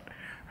talking about.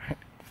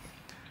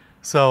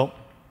 So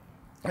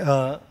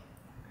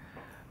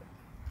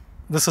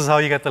this is how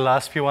you get the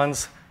last few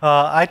ones.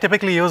 I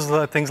typically use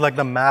things like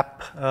the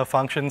map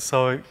function.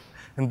 So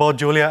in both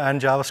Julia and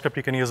JavaScript,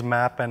 you can use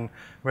map and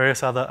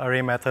various other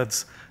array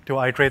methods to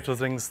iterate through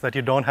things that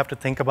you don't have to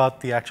think about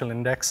the actual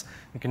index.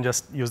 You can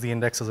just use the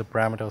index as a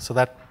parameter. So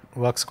that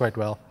works quite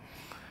well.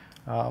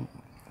 All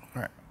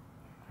right.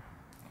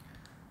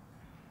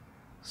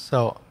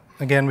 So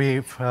again,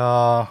 we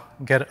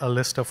get a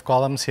list of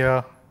columns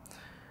here.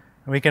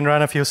 We can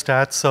run a few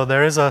stats. So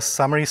there is a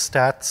summary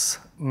stats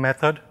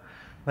method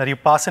that you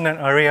pass in an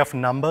array of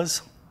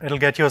numbers. It'll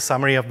get you a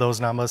summary of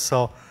those numbers.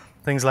 So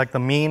things like the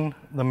mean,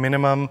 the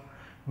minimum,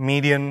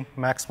 median,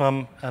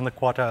 maximum, and the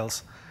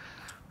quartiles.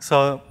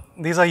 So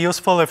these are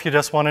useful if you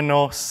just want to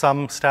know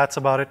some stats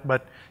about it,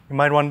 but you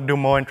might want to do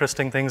more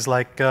interesting things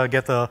like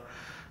get the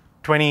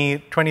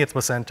 20th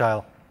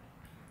percentile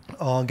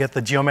or get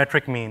the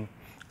geometric mean.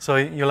 So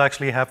you'll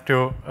actually have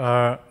to,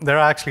 there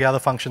are actually other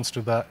functions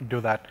to do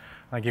that.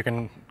 Like you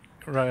can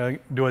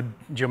do a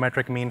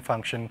geometric mean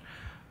function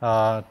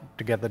to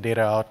get the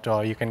data out,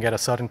 or you can get a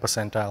certain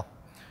percentile.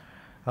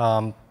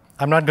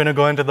 I'm not going to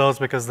go into those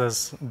because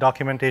there's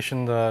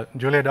documentation. The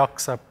Julia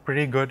docs are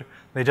pretty good.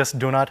 They just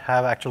do not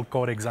have actual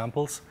code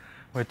examples,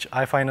 which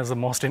I find is the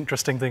most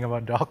interesting thing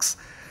about docs.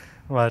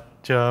 But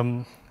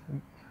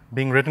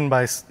being written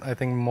by, I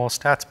think, more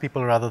stats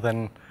people rather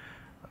than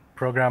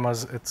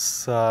programmers,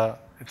 it's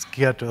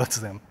geared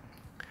towards them.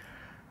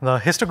 The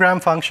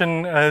histogram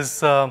function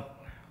is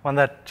one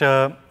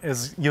that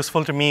is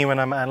useful to me when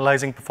I'm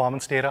analyzing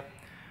performance data.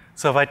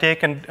 So if I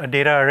take a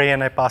data array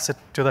and I pass it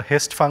to the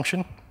hist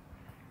function,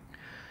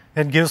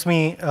 it gives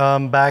me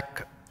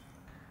back,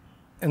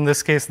 in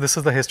this case, this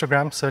is the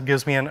histogram. So it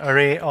gives me an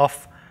array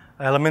of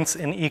elements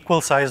in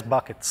equal sized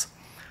buckets.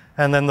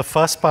 And then the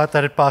first part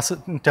that it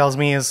tells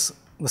me is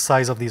the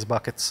size of these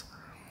buckets.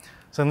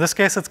 So in this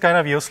case, it's kind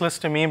of useless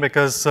to me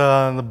because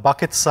the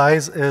bucket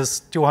size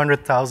is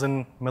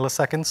 200,000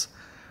 milliseconds.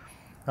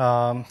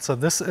 So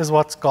this is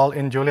what's called,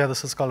 in Julia,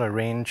 this is called a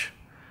range.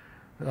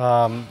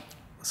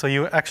 So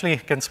you actually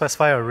can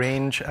specify a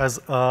range as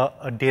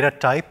a data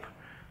type.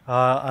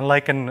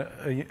 Unlike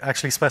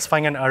actually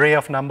specifying an array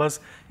of numbers,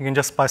 you can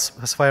just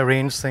specify a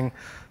range saying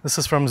this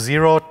is from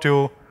 0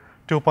 to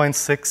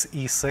 2.6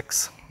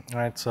 E6,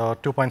 right? So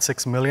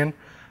 2.6 million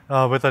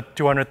with a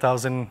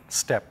 200,000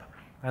 step.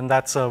 And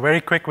that's a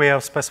very quick way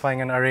of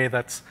specifying an array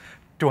that's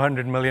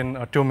 200 million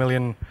or 2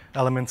 million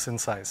elements in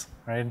size,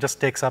 right? It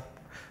just takes up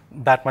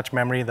that much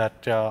memory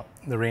that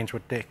the range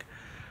would take.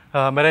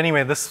 But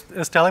anyway, this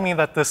is telling me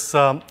that this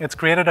it's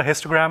created a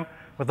histogram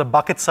with a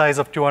bucket size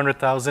of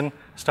 200,000,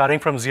 starting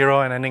from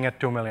 0 and ending at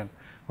 2 million,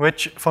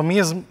 which for me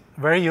is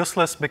very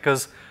useless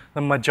because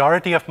the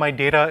majority of my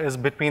data is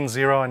between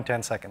 0 and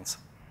 10 seconds,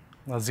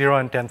 0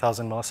 and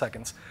 10,000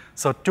 milliseconds.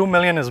 So 2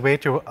 million is way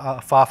too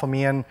far for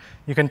me, and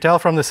you can tell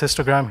from this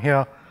histogram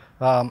here,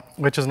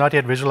 which is not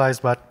yet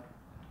visualized, but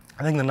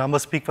I think the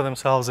numbers speak for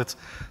themselves. It's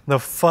the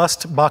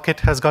first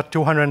bucket has got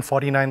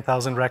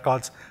 249,000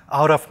 records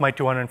out of my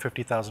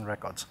 250,000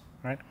 records,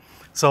 right?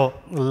 So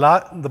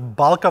the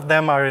bulk of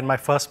them are in my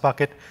first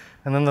bucket,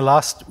 and then the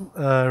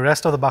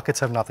rest of the buckets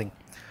have nothing.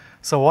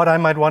 So what I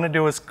might want to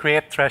do is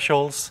create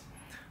thresholds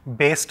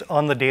based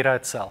on the data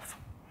itself.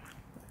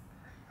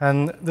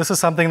 And this is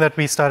something that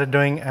we started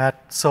doing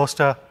at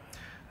Sosta,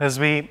 is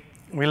we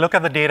look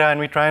at the data and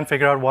we try and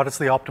figure out what is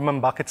the optimum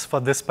buckets for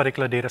this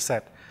particular data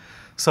set.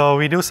 So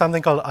we do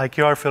something called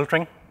IQR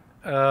filtering.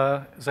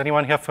 Is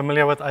anyone here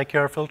familiar with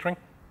IQR filtering?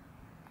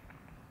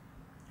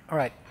 All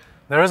right.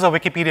 There is a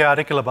Wikipedia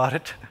article about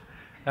it,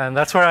 and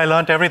that's where I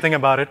learned everything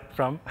about it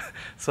from.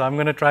 So I'm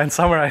going to try and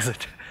summarize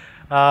it.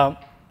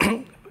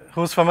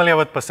 Who's familiar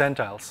with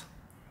percentiles?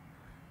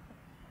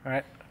 All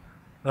right.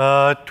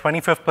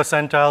 25th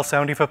percentile,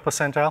 75th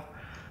percentile.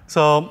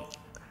 So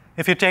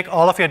if you take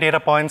all of your data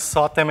points,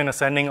 sort them in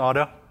ascending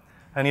order,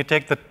 and you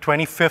take the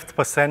 25th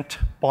percent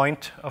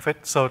point of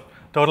it, so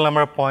total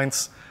number of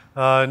points,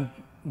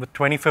 the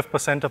 25th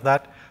percent of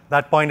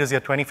that point is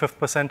your 25th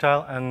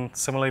percentile, and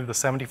similarly the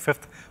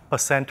 75th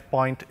percent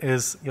point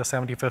is your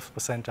 75th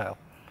percentile.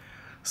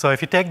 So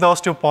if you take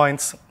those 2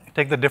 points,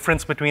 take the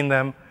difference between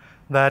them,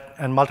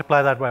 and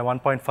multiply that by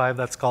 1.5,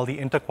 that's called the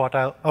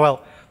interquartile. Oh,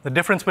 well, the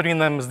difference between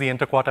them is the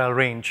interquartile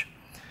range.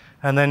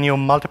 And then you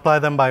multiply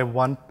them by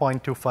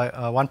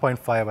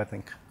 1.5, I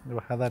think. Do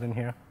I have that in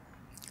here?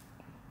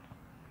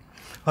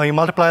 You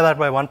multiply that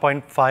by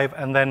 1.5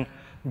 and then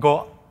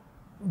go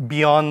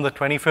beyond the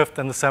 25th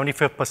and the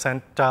 75th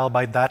percentile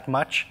by that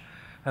much.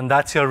 and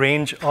that's your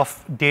range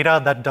of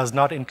data that does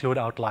not include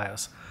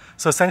outliers.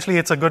 So essentially,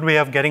 it's a good way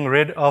of getting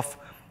rid of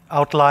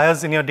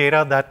outliers in your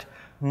data that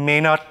may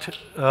not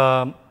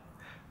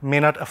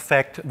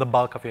affect the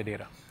bulk of your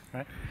data,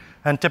 right?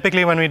 And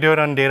typically, when we do it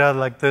on data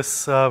like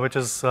this, which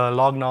is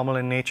log normal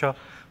in nature,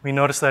 we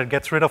notice that it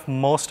gets rid of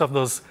most of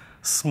those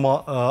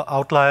small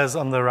outliers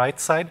on the right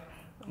side.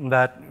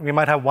 That we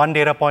might have one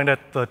data point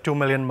at the 2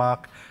 million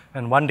mark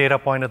and one data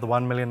point at the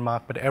 1 million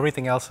mark, but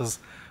everything else is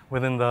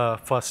within the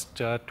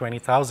first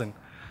 20,000.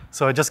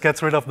 So it just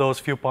gets rid of those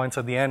few points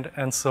at the end.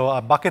 And so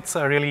our buckets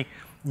are really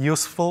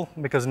useful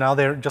because now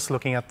they're just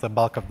looking at the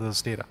bulk of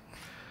this data.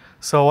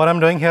 So what I'm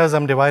doing here is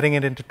I'm dividing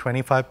it into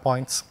 25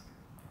 points,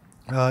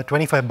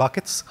 25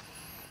 buckets.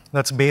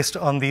 That's based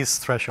on these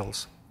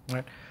thresholds,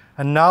 right?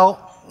 And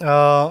now,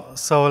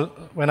 so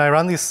when I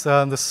run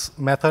this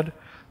method,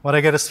 what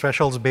I get is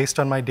thresholds based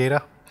on my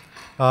data,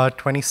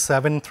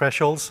 27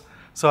 thresholds.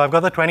 So I've got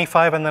the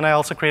 25, and then I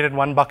also created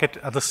one bucket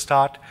at the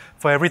start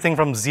for everything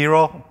from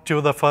 0 to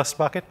the first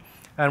bucket,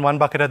 and one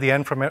bucket at the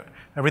end from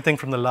everything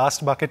from the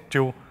last bucket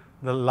to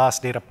the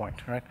last data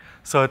point, right?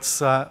 So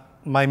it's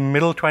my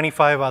middle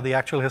 25 are the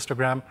actual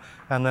histogram,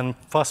 and then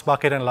first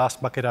bucket and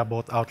last bucket are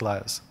both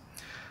outliers.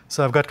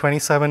 So I've got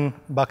 27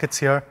 buckets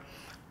here,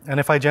 and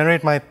if I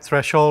generate my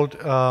threshold,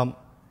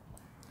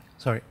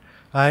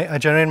 I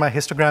generate my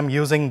histogram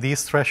using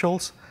these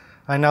thresholds,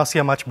 I now see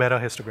a much better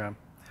histogram.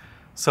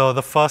 So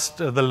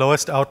the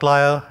lowest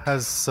outlier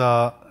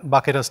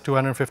bucket has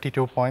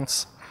 252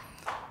 points.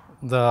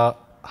 The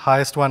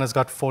highest one has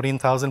got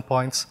 14,000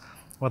 points,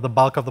 where the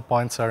bulk of the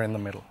points are in the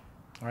middle,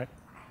 right?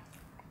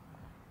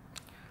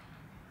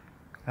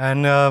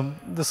 And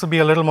this will be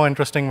a little more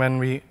interesting when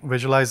we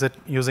visualize it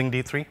using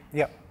D3.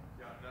 Yeah.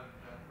 That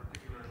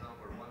particular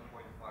number, 1.5,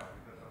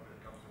 because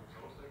it comes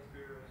from source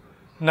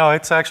experience? No,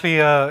 it's actually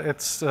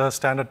it's a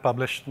standard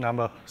published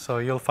number, so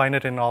you'll find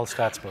it in all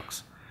stats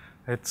books.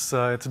 It's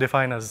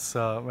defined as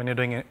when you're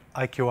doing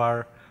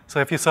IQR. So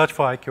if you search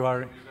for IQR. So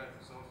you guys,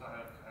 SOSA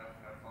have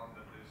found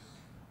that this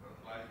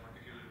applies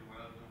particularly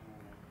well to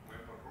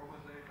web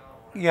performance data?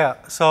 Or? Yeah,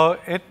 so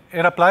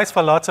it applies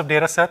for lots of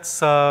data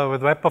sets.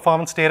 With web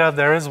performance data,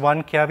 there is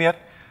one caveat.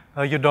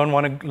 You don't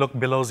want to look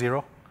below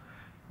 0,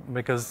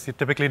 because you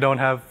typically don't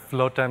have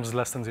load times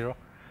less than 0.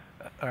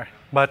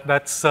 But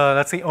that's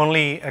the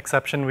only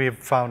exception we've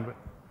found.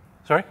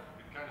 Sorry?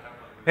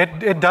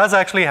 It does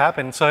actually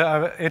happen.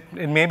 So it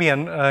may be,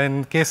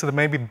 in case there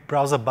may be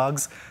browser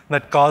bugs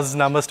that cause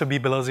numbers to be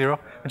below 0,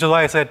 which is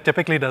why I said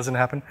typically doesn't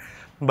happen.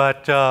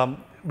 But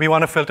we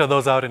want to filter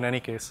those out in any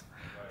case.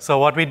 So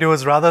what we do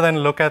is rather than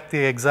look at the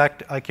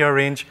exact IQR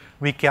range,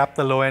 we cap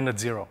the low end at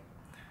 0.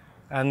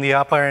 And the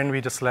upper end,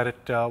 we just let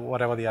it,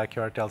 whatever the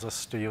IQR tells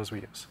us to use, we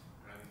use.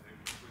 And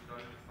if we call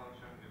this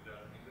function, is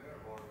that in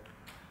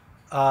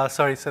there? Or?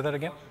 Sorry, say that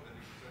again?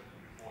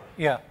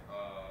 Yeah.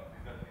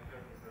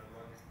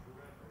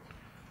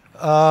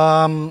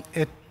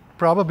 It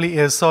probably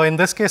is. So in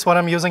this case, what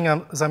I'm using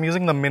is I'm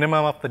using the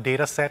minimum of the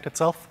data set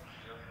itself,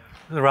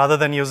 rather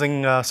than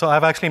using, so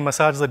I've actually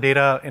massaged the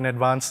data in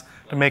advance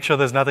to make sure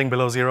there's nothing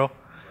below 0.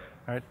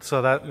 Right?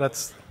 So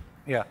that's,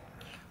 yeah.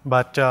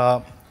 But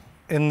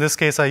in this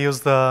case, I use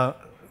the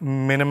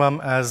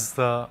minimum as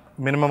the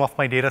minimum of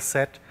my data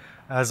set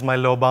as my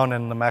low bound,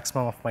 and the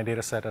maximum of my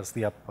data set as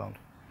the upper bound.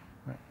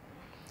 Right.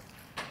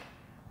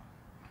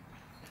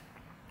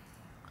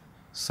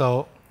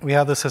 So we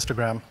have this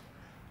histogram.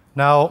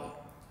 Now,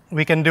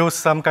 we can do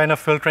some kind of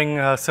filtering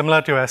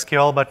similar to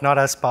SQL, but not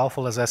as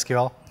powerful as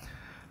SQL.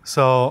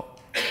 So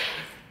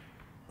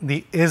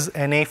the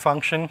isNA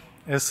function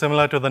is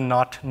similar to the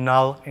not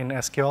null in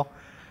SQL.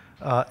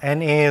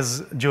 NA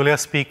is Julia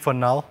speak for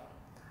null.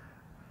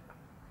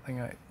 I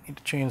think I need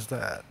to change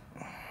that.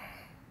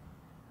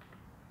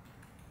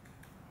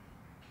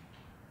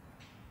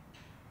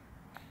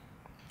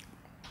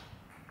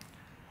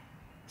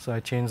 So I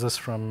changed this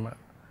from,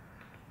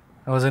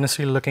 I was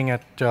initially looking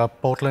at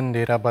Portland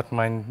data, but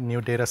my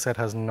new data set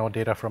has no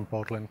data from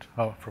Portland,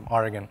 from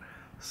Oregon.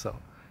 So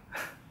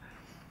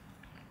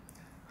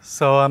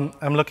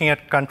I'm looking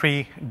at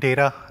country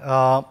data,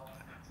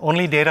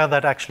 only data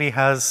that actually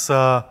has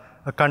a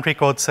country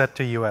code set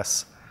to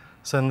US.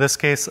 So in this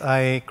case,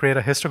 I create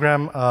a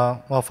histogram.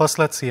 Well, first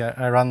let's see,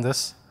 I run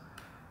this.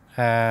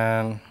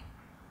 And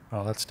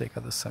let's take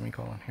out this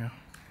semicolon here.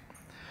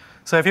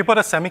 So if you put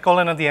a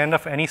semicolon at the end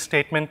of any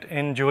statement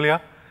in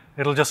Julia,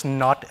 it'll just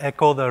not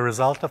echo the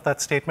result of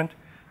that statement.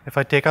 If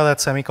I take out that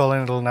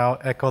semicolon, it'll now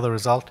echo the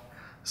result.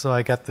 So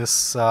I get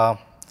this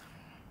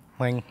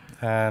thing,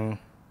 and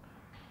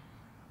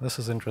this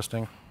is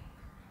interesting.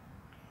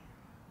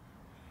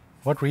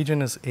 What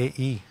region is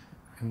AE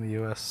in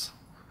the US?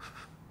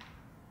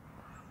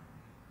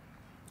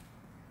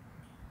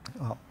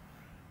 Oh.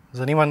 Does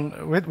anyone,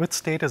 which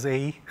state is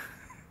AE?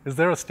 Is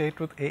there a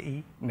state with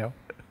AE? No.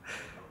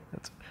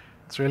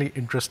 It's really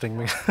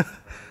interesting.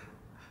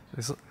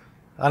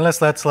 Unless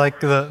that's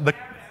like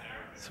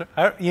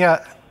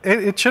yeah,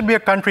 it should be a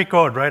country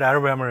code, right?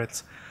 Arab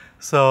Emirates.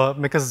 So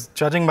because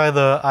judging by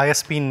the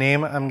ISP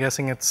name, I'm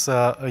guessing it's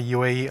a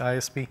UAE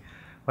ISP.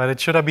 but it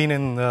should have been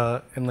in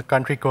the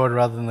country code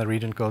rather than the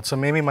region code. So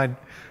maybe my Wikipedia,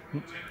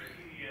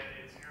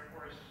 it's Air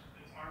Force,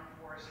 it's Armed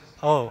Forces,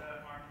 oh, Armed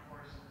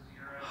Forces,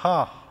 Europe, huh,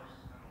 Armed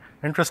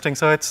Forces, interesting.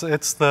 So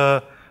it's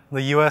the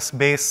U.S.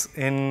 base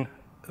in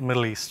the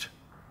Middle East.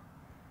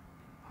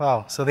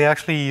 Wow. So they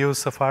actually use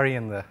Safari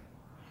in there.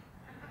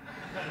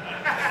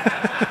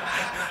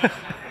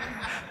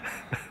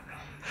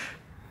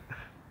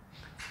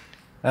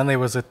 And they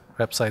visit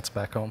websites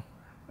back home.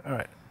 All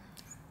right.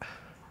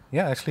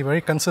 Yeah, actually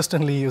very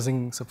consistently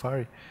using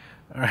Safari.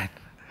 All right.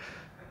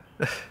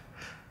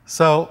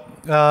 So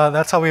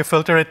that's how we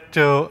filter it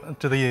to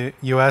the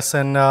US.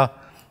 And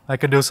I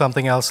could do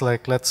something else,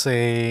 like let's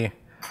say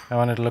I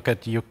wanted to look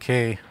at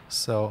UK.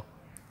 So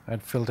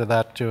I'd filter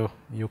that to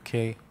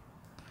UK.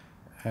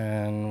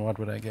 And what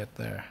would I get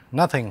there?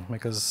 Nothing,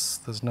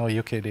 because there's no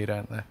UK data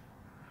in there.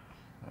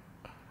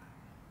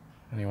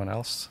 Anyone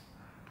else?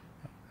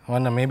 I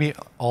wonder, maybe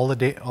all the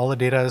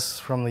data is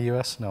from the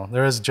US? No,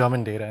 there is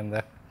German data in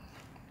there.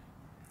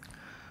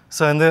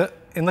 So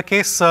in the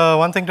case,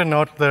 one thing to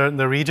note,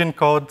 the region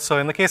code. So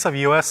in the case of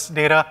US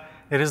data,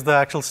 it is the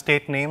actual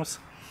state names.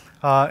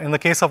 In the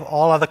case of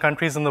all other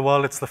countries in the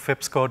world, it's the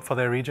FIPS code for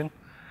their region.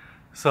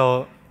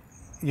 So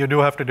you do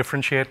have to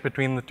differentiate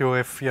between the two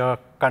if your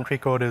country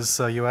code is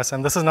US.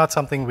 And this is not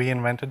something we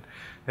invented.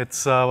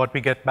 It's what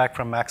we get back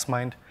from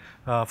MaxMind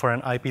for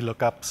an IP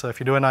lookup. So if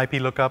you do an IP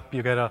lookup,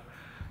 you get a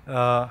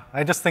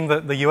I just think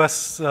that the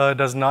US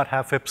does not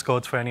have FIPS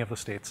codes for any of the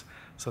states.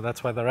 So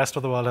that's why the rest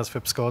of the world has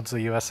FIPS codes.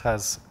 The US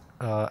has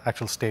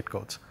actual state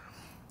codes.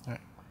 Right.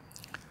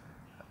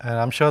 And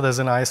I'm sure there's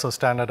an ISO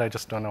standard. I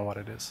just don't know what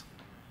it is.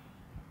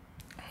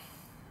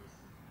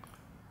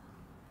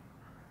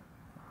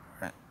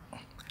 Right.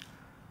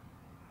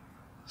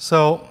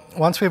 So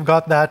once we've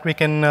got that, we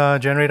can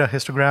generate a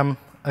histogram.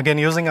 Again,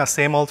 using our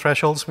same old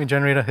thresholds, we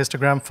generate a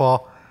histogram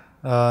for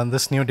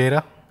this new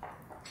data.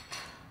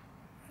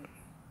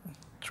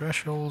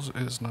 Thresholds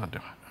is not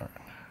doing. All right.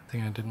 I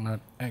think I did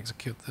not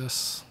execute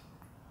this.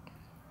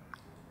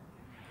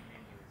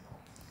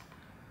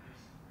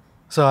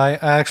 So I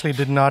actually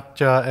did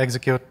not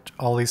execute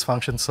all these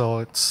functions, so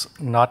it's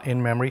not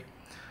in memory.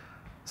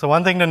 So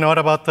one thing to note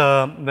about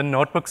the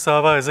notebook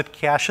server is it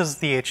caches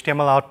the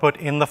HTML output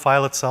in the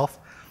file itself.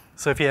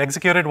 So if you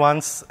execute it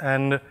once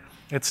and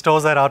it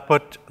stores that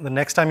output, the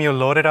next time you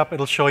load it up,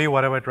 it'll show you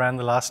whatever it ran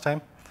the last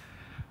time.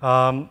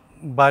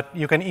 But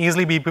you can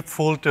easily be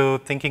fooled to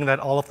thinking that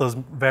all of those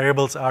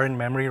variables are in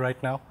memory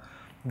right now.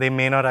 They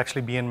may not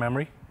actually be in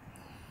memory.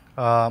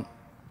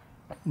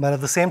 But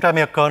at the same time,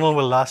 your kernel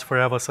will last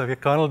forever. So if your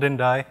kernel didn't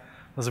die,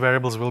 those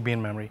variables will be in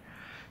memory.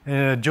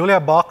 Julia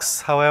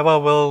Box, however,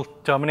 will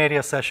terminate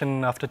your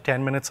session after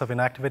 10 minutes of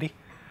inactivity.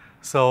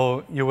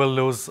 So you will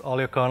lose all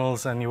your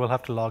kernels, and you will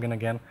have to log in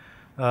again.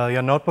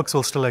 Your notebooks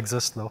will still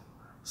exist, though.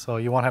 So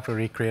you won't have to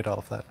recreate all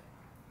of that.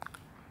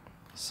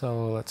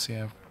 So let's see,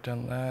 I've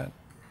done that.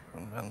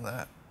 Run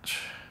that.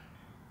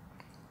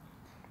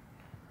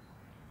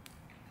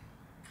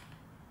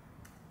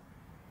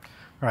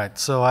 All right,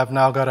 so I've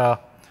now got a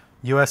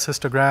US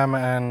histogram,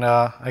 and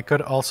I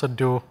could also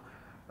do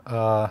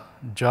a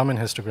German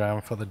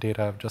histogram for the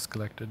data I've just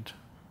collected.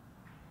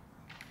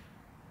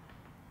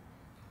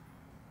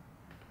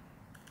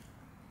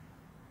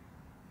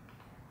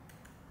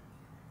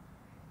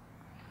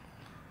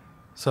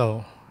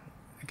 So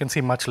you can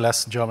see much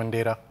less German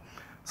data.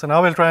 So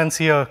now we'll try and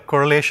see a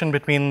correlation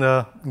between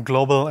the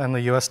global and the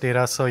US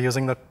data. So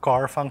using the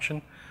COR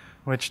function,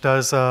 which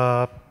does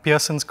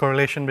Pearson's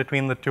correlation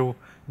between the two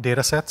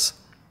data sets.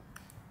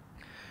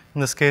 In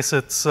this case,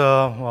 it's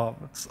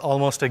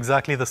almost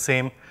exactly the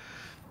same.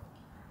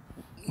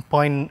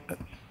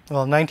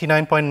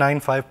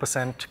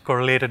 99.95%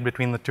 correlated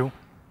between the two.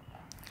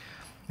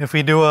 If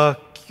we do a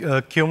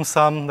cum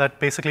sum that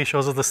basically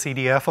shows us the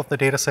CDF of the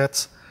data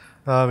sets,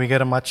 we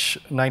get a much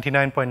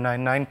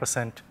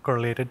 99.99%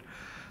 correlated.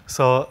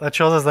 So that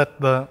shows us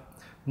that the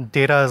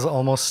data is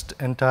almost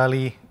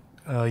entirely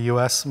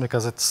US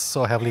because it's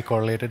so heavily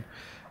correlated.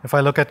 If I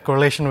look at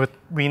correlation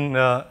between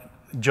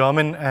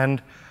German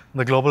and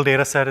the global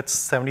data set, it's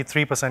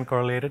 73%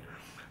 correlated.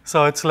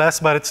 So it's less,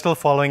 but it's still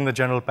following the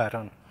general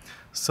pattern.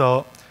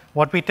 So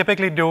what we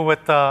typically do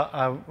with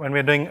when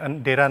we're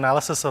doing data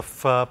analysis of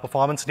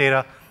performance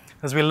data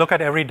is we'll look at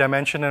every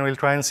dimension and we'll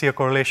try and see a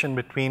correlation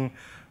between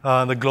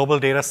the global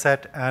data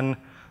set and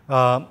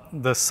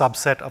the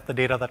subset of the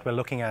data that we're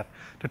looking at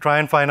to try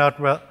and find out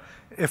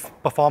if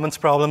performance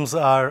problems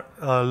are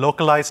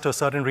localized to a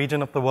certain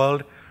region of the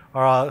world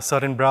or a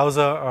certain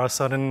browser or a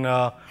certain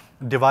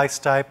device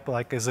type,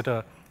 like is it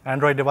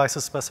Android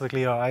devices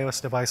specifically or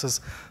iOS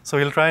devices. So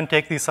we'll try and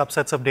take these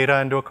subsets of data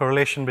and do a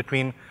correlation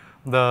between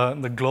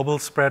the global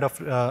spread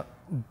of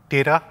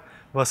data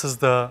versus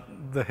the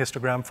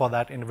histogram for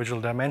that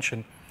individual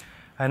dimension.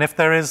 And if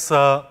there is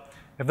a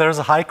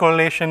high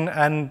correlation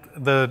and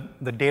the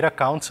data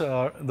counts,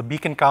 or the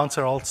beacon counts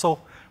are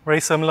also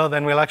very similar,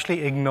 then we'll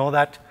actually ignore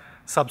that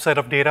subset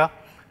of data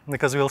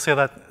because we'll say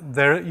that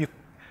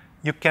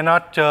you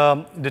cannot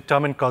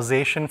determine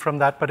causation from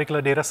that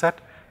particular data set.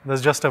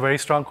 There's just a very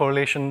strong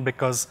correlation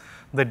because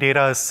the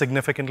data is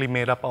significantly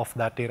made up of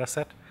that data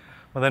set.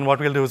 But then what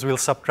we'll do is we'll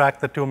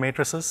subtract the two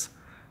matrices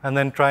and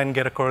then try and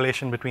get a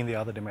correlation between the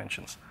other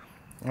dimensions.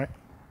 Right?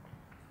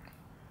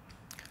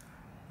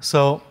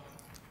 So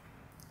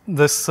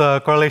this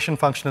correlation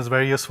function is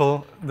very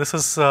useful. This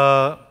is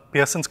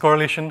Pearson's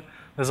correlation.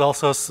 There's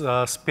also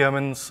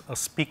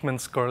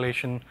Speakman's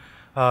correlation,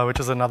 which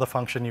is another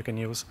function you can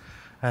use.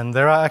 And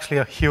there are actually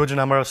a huge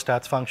number of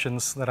stats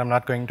functions that I'm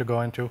not going to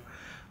go into.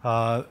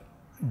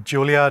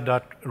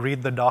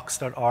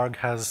 Julia.readthedocs.org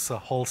has a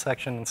whole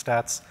section in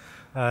stats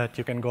that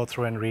you can go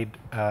through and read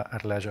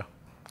at leisure.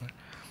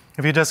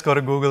 If you just go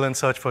to Google and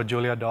search for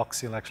Julia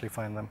docs, you'll actually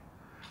find them.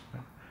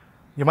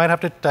 You might have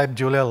to type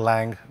Julia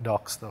Lang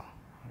docs, though.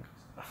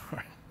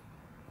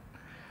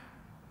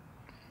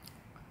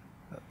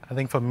 I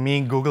think for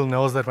me, Google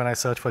knows that when I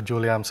search for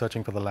Julia, I'm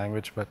searching for the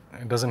language, but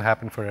it doesn't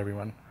happen for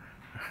everyone.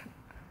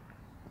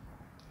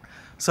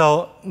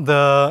 So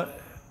the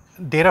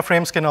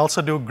DataFrames can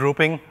also do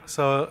grouping.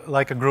 So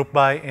like a group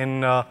by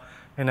in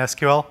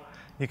SQL,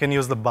 you can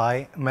use the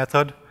by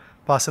method,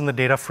 pass in the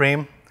data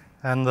frame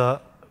and the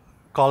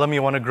column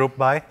you want to group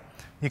by.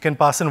 You can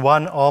pass in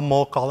one or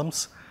more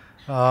columns,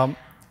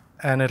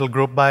 and it'll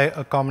group by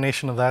a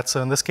combination of that.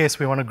 So in this case,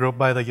 we want to group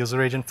by the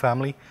user agent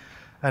family.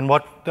 And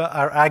what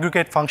our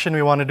aggregate function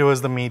we want to do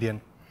is the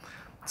median.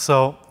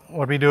 So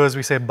what we do is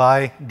we say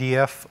by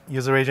df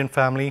user agent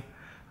family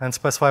and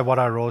specify what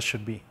our rows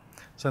should be.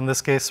 So in this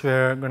case,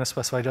 we're going to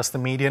specify just the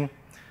median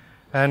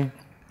and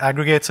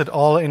aggregates it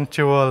all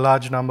into a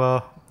large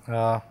number.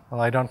 Well,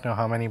 I don't know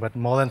how many, but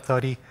more than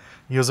 30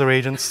 user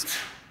agents.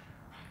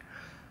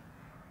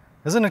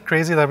 Isn't it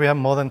crazy that we have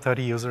more than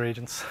 30 user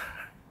agents?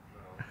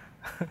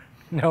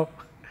 No.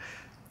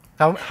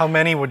 How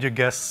many would you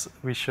guess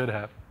we should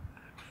have?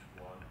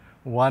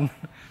 One?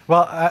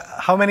 Well,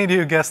 how many do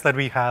you guess that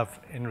we have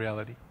in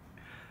reality?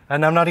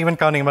 And I'm not even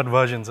counting about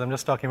versions. I'm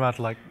just talking about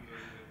like...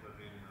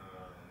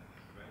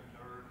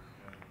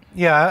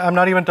 Yeah, I'm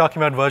not even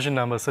talking about version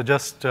numbers. So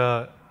just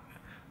the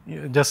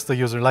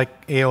user,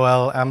 like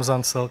AOL,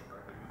 Amazon Silk.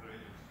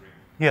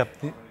 Yeah.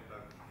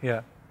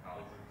 Yeah.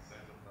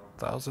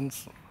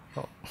 Thousands?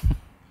 Oh.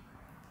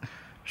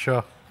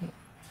 Sure.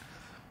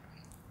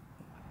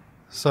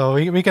 So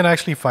we can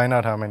actually find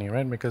out how many,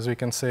 right? Because we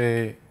can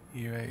say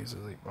UA is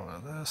equal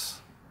to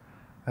this,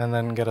 and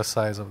then get a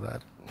size of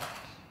that.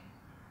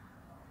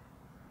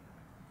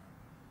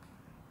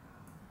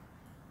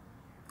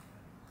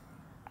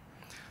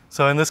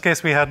 So in this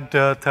case, we had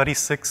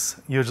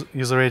 36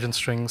 user agent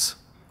strings.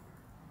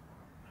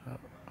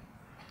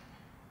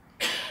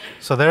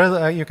 So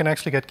there you can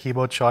actually get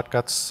keyboard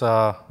shortcuts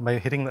by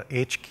hitting the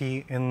H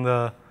key in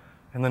the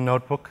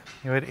notebook.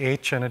 You hit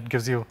H, and it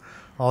gives you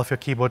all of your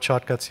keyboard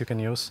shortcuts you can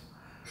use.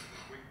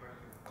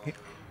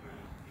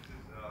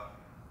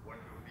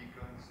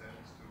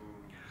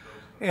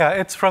 Yeah,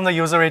 it's from the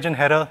user agent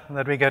header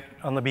that we get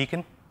on the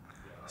beacon.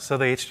 So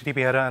the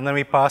HTTP header, and then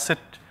we pass it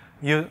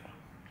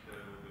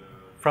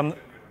from.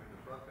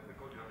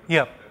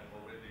 Yeah.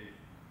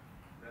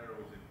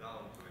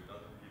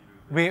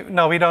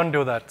 No, we don't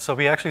do that. So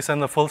we actually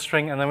send the full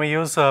string, and then we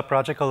use a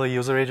project called the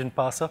user agent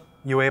parser,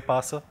 UA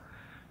parser.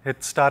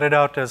 It started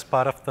out as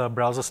part of the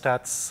browser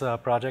stats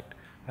project,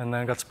 and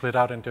then got split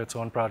out into its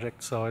own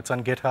project. So it's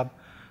on GitHub,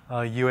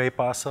 UA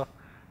parser,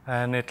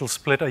 and it'll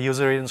split a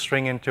user agent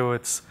string into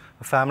its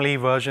family,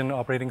 version,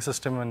 operating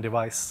system, and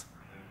device.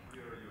 And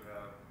here you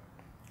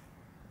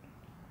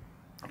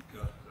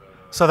have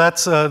so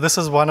that's this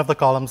is one of the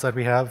columns that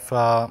we have.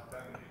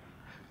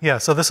 Yeah,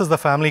 so this is the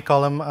family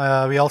column.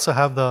 We also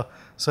have the,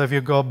 so if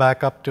you go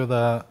back up to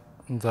the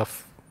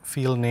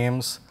field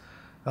names,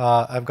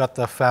 I've got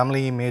the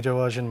family, major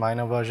version,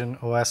 minor version,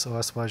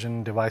 OS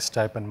version, device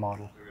type, and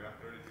model. So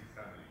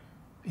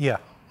you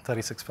have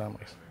 36 families. Yeah, 36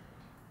 families.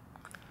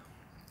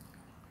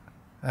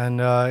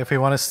 And if we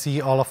want to see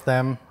all of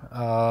them,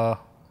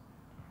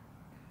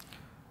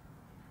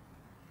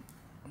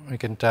 we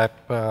can type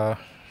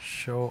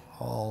show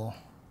all.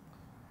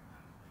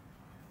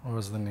 What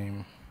was the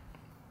name?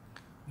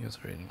 User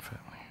agent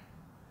family.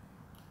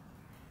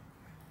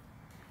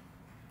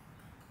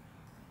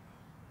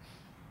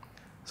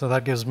 So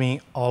that gives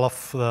me all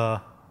of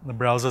the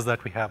browsers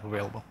that we have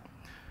available.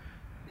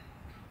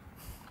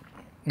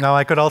 Now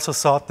I could also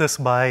sort this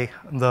by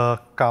the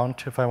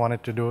count if I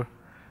wanted to do.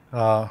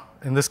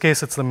 In this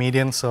case, it's the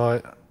median,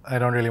 so I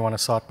don't really want to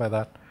sort by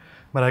that.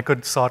 But I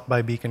could sort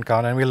by beacon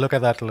count, and we'll look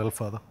at that a little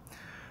further.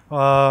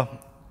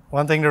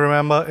 One thing to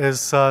remember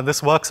is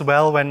this works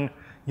well when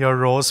your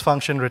rows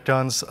function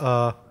returns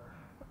a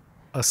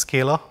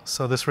scalar.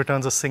 So this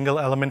returns a single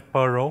element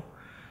per row.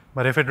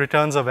 But if it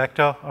returns a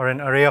vector or an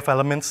array of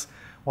elements,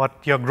 what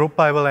your group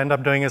by will end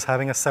up doing is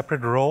having a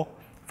separate row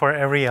for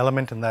every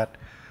element in that.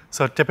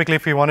 So typically,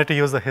 if we wanted to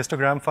use the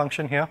histogram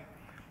function here,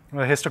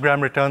 the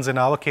histogram returns, in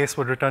our case,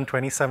 would return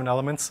 27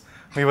 elements.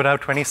 We would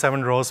have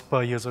 27 rows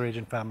per user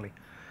agent family.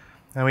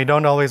 And we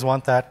don't always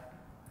want that.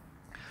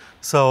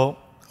 So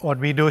what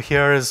we do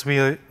here is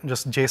we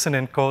just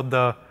JSON encode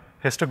the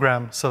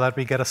histogram so that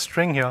we get a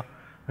string here,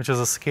 which is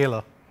a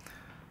scalar.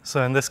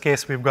 So in this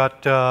case, we've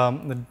got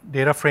the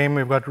data frame.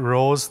 We've got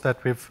rows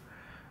that we're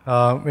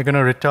going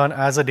to return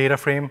as a data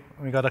frame.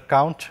 We got a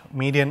count,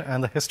 median,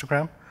 and the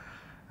histogram.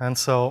 And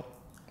so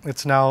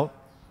it's now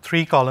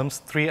 3 columns,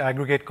 3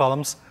 aggregate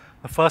columns.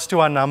 The first 2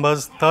 are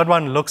numbers. Third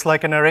one looks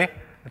like an array.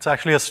 It's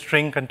actually a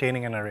string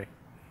containing an array,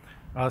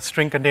 a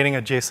string containing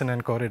a JSON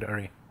encoded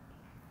array.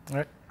 All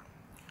right.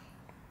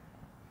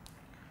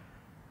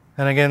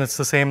 And again, it's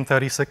the same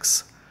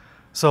 36.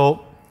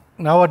 So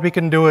now what we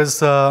can do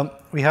is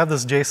we have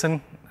this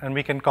JSON, and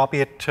we can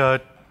copy it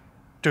to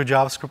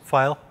JavaScript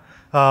file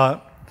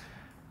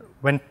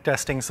when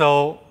testing.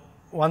 So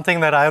one thing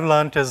that I've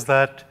learned is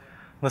that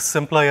the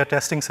simpler your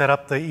testing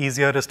setup, the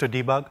easier it is to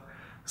debug.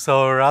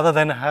 So rather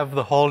than have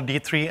the whole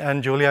D3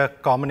 and Julia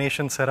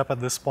combination set up at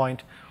this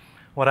point,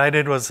 what I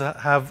did was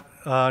have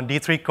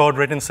D3 code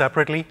written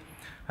separately,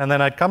 and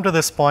then I'd come to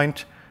this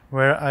point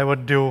where I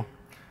would do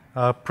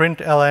print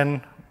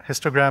ln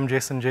histogram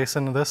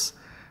JSON this,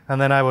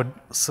 and then I would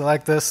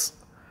select this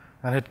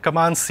and hit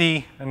Command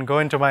C and go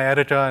into my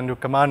editor and do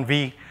Command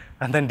V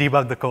and then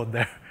debug the code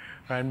there,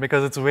 right?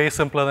 Because it's way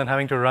simpler than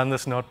having to run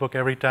this notebook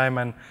every time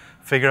and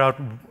figure out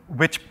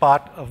which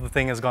part of the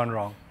thing has gone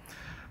wrong.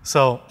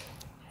 So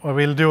what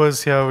we'll do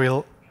is here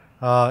we'll,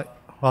 I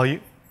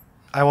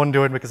won't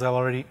do it because I've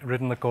already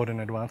written the code in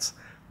advance,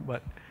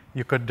 but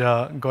you could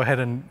go ahead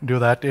and do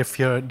that if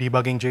you're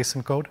debugging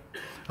JSON code,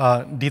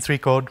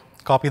 D3 code,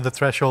 copy the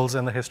thresholds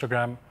and the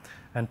histogram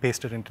and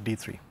paste it into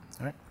D3.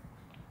 All right.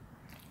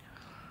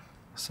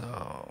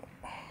 So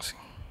let's see.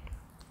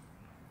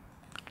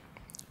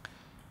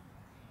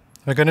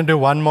 We're going to do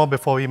one more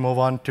before we move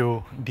on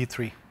to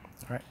D3.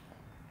 All right.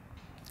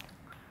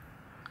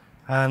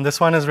 And this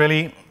one is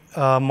really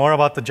more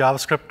about the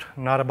JavaScript,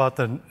 not about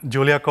the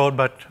Julia code,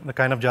 but the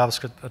kind of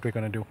JavaScript that we're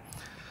going to do,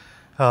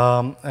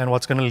 and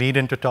what's going to lead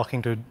into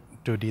talking to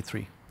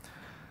D3.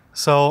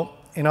 So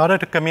in order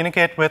to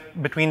communicate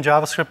between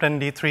JavaScript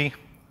and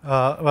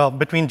D3,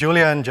 between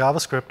Julia and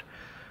JavaScript,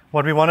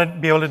 what we want to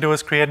be able to do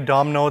is create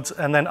DOM nodes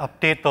and then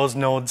update those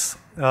nodes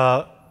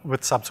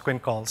with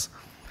subsequent calls.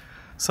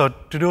 So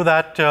to do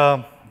that,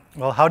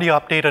 how do you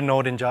update a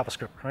node in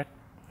JavaScript, right?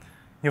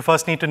 You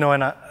first need to know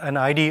an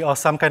ID or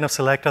some kind of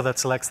selector that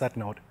selects that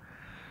node.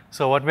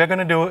 So what we're going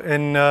to do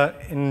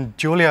in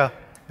Julia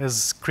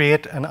is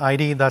create an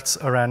ID that's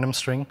a random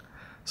string.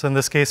 So in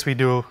this case, we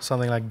do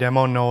something like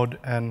demo node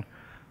and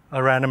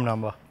a random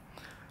number.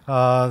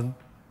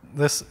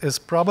 This is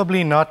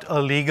probably not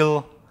a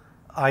legal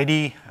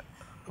ID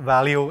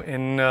value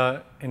in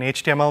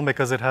HTML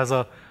because it has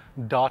a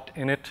dot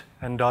in it,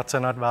 and dots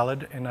are not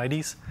valid in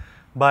IDs,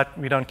 but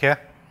we don't care.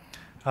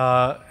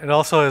 It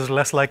also is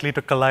less likely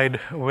to collide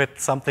with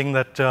something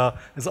that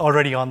is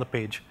already on the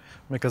page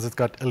because it's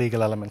got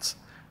illegal elements.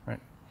 Right?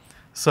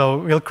 So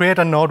we'll create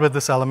a node with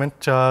this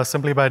element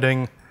simply by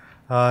doing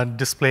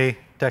display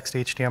text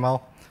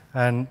HTML,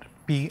 and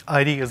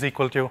PID is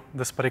equal to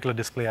this particular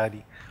display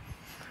ID.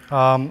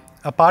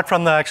 Apart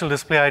from the actual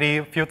display ID,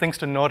 a few things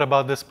to note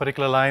about this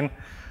particular line.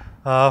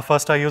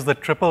 First, I use the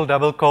triple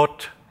double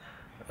quote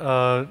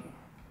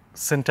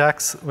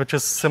syntax, which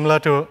is similar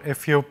to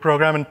if you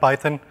program in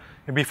Python,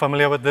 you'll be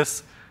familiar with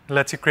this. It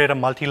lets you create a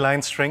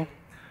multi-line string.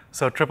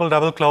 So triple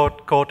double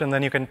quote, and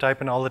then you can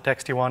type in all the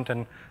text you want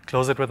and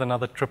close it with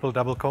another triple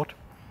double quote.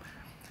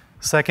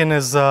 Second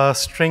is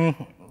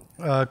string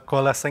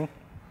coalescing.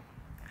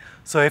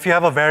 So if you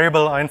have a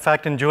variable, or in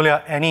fact in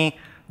Julia, any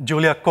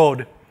Julia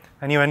code,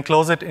 and you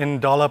enclose it in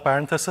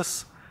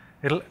 $parenthesis,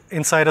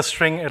 inside a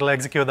string, it'll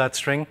execute that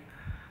string.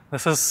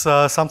 This is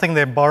something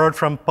they borrowed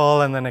from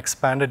Perl and then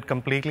expanded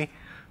completely.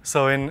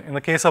 So in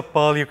the case of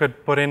Perl, you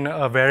could put in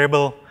a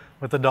variable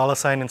with a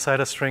 $sign inside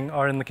a string,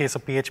 or in the case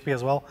of PHP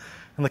as well.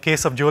 In the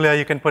case of Julia,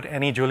 you can put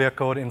any Julia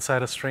code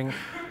inside a string,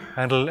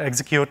 and it'll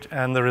execute,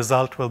 and the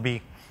result will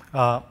be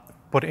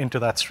put into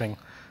that string.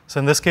 So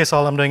in this case,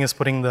 all I'm doing is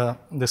putting the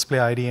display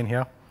ID in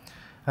here.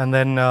 And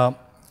then a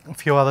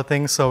few other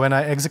things. So when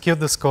I execute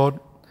this code,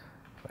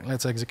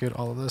 let's execute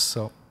all of this.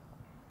 So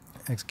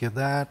execute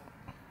that,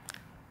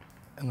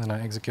 and then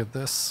I execute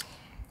this.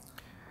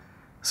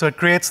 So it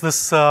creates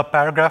this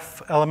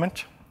paragraph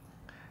element.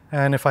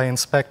 And if I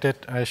inspect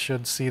it, I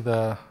should see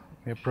the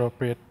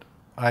appropriate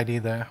ID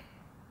there.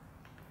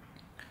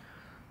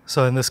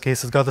 So in this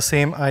case, it's got the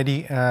same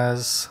ID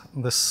as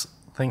this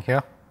thing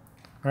here,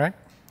 right?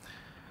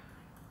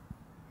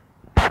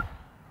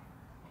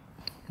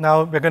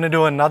 Now we're going to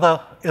do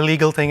another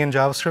illegal thing in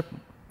JavaScript.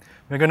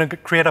 We're going to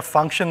create a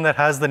function that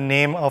has the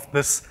name of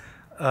this,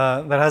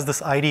 that has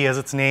this ID as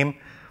its name.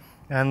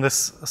 And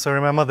this, so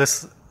remember,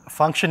 this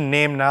function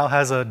name now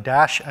has a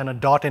dash and a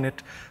dot in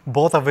it,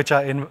 both of which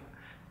are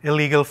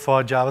illegal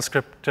for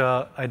JavaScript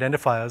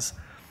identifiers,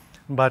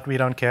 but we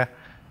don't care.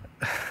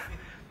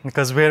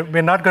 Because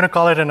we're not going to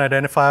call it an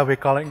identifier, we're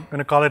going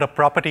to call it a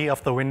property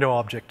of the window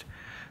object,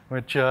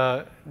 which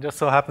just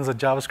so happens that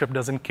JavaScript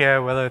doesn't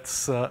care whether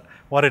it's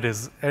what it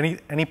is.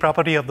 Any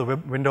property of the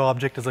window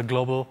object is a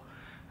global,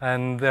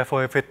 and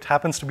therefore if it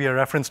happens to be a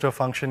reference to a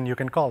function, you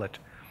can call it.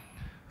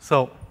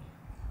 So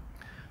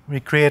we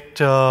create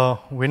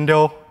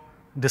window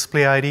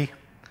display ID,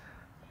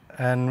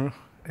 and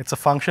it's a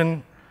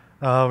function.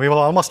 We will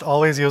almost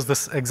always use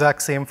this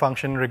exact same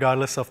function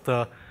regardless of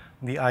the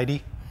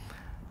ID.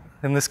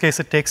 In this case,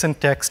 it takes in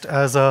text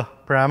as a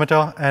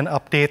parameter and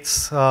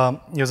updates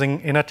using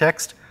inner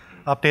text,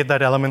 update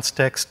that element's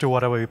text to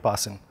whatever we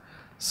pass in.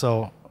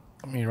 So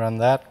let me run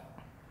that.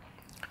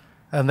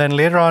 And then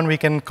later on, we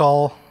can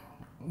call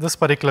this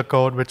particular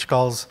code, which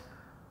calls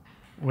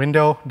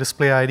window,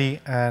 display ID,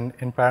 and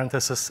in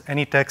parentheses,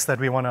 any text that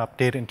we want to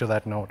update into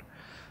that node.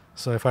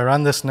 So if I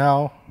run this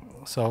now,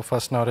 so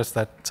first notice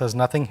that it says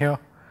nothing here.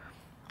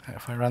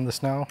 If I run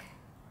this now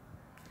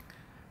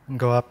and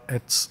go up,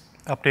 it's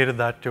updated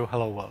that to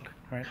hello world,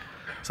 right?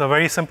 So a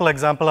very simple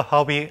example of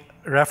how we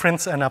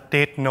reference and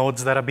update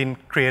nodes that have been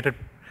created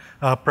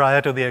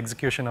prior to the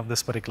execution of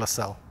this particular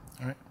cell.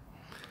 Right?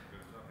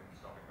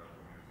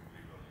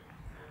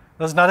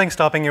 There's nothing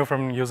stopping you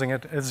from using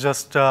it. It's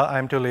just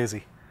I'm too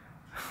lazy.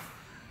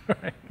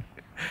 Right?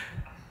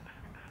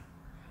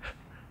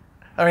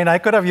 I mean, I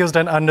could have used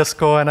an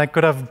underscore and I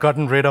could have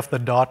gotten rid of the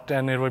dot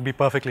and it would be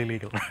perfectly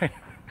legal, right?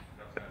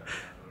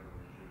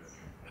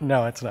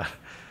 No, it's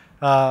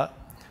not.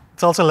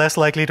 It's also less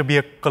likely to be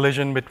a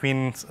collision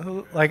between,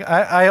 like,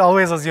 I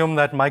always assume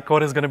that my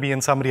code is going to be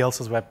in somebody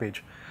else's web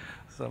page.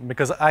 So,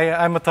 because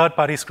I'm a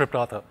third-party script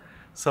author.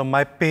 So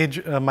my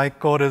page, my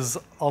code is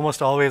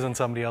almost always on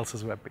somebody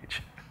else's web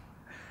page.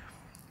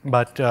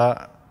 But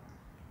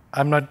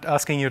I'm not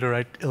asking you to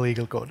write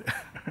illegal code.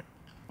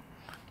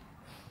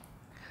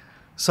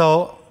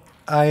 So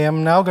I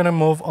am now going to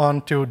move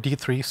on to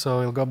D3. So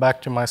we'll go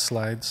back to my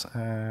slides.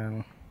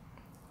 And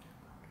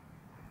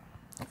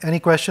any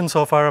questions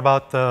so far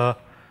about the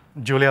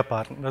Julia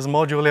part? There's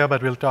more Julia,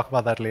 but we'll talk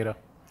about that later.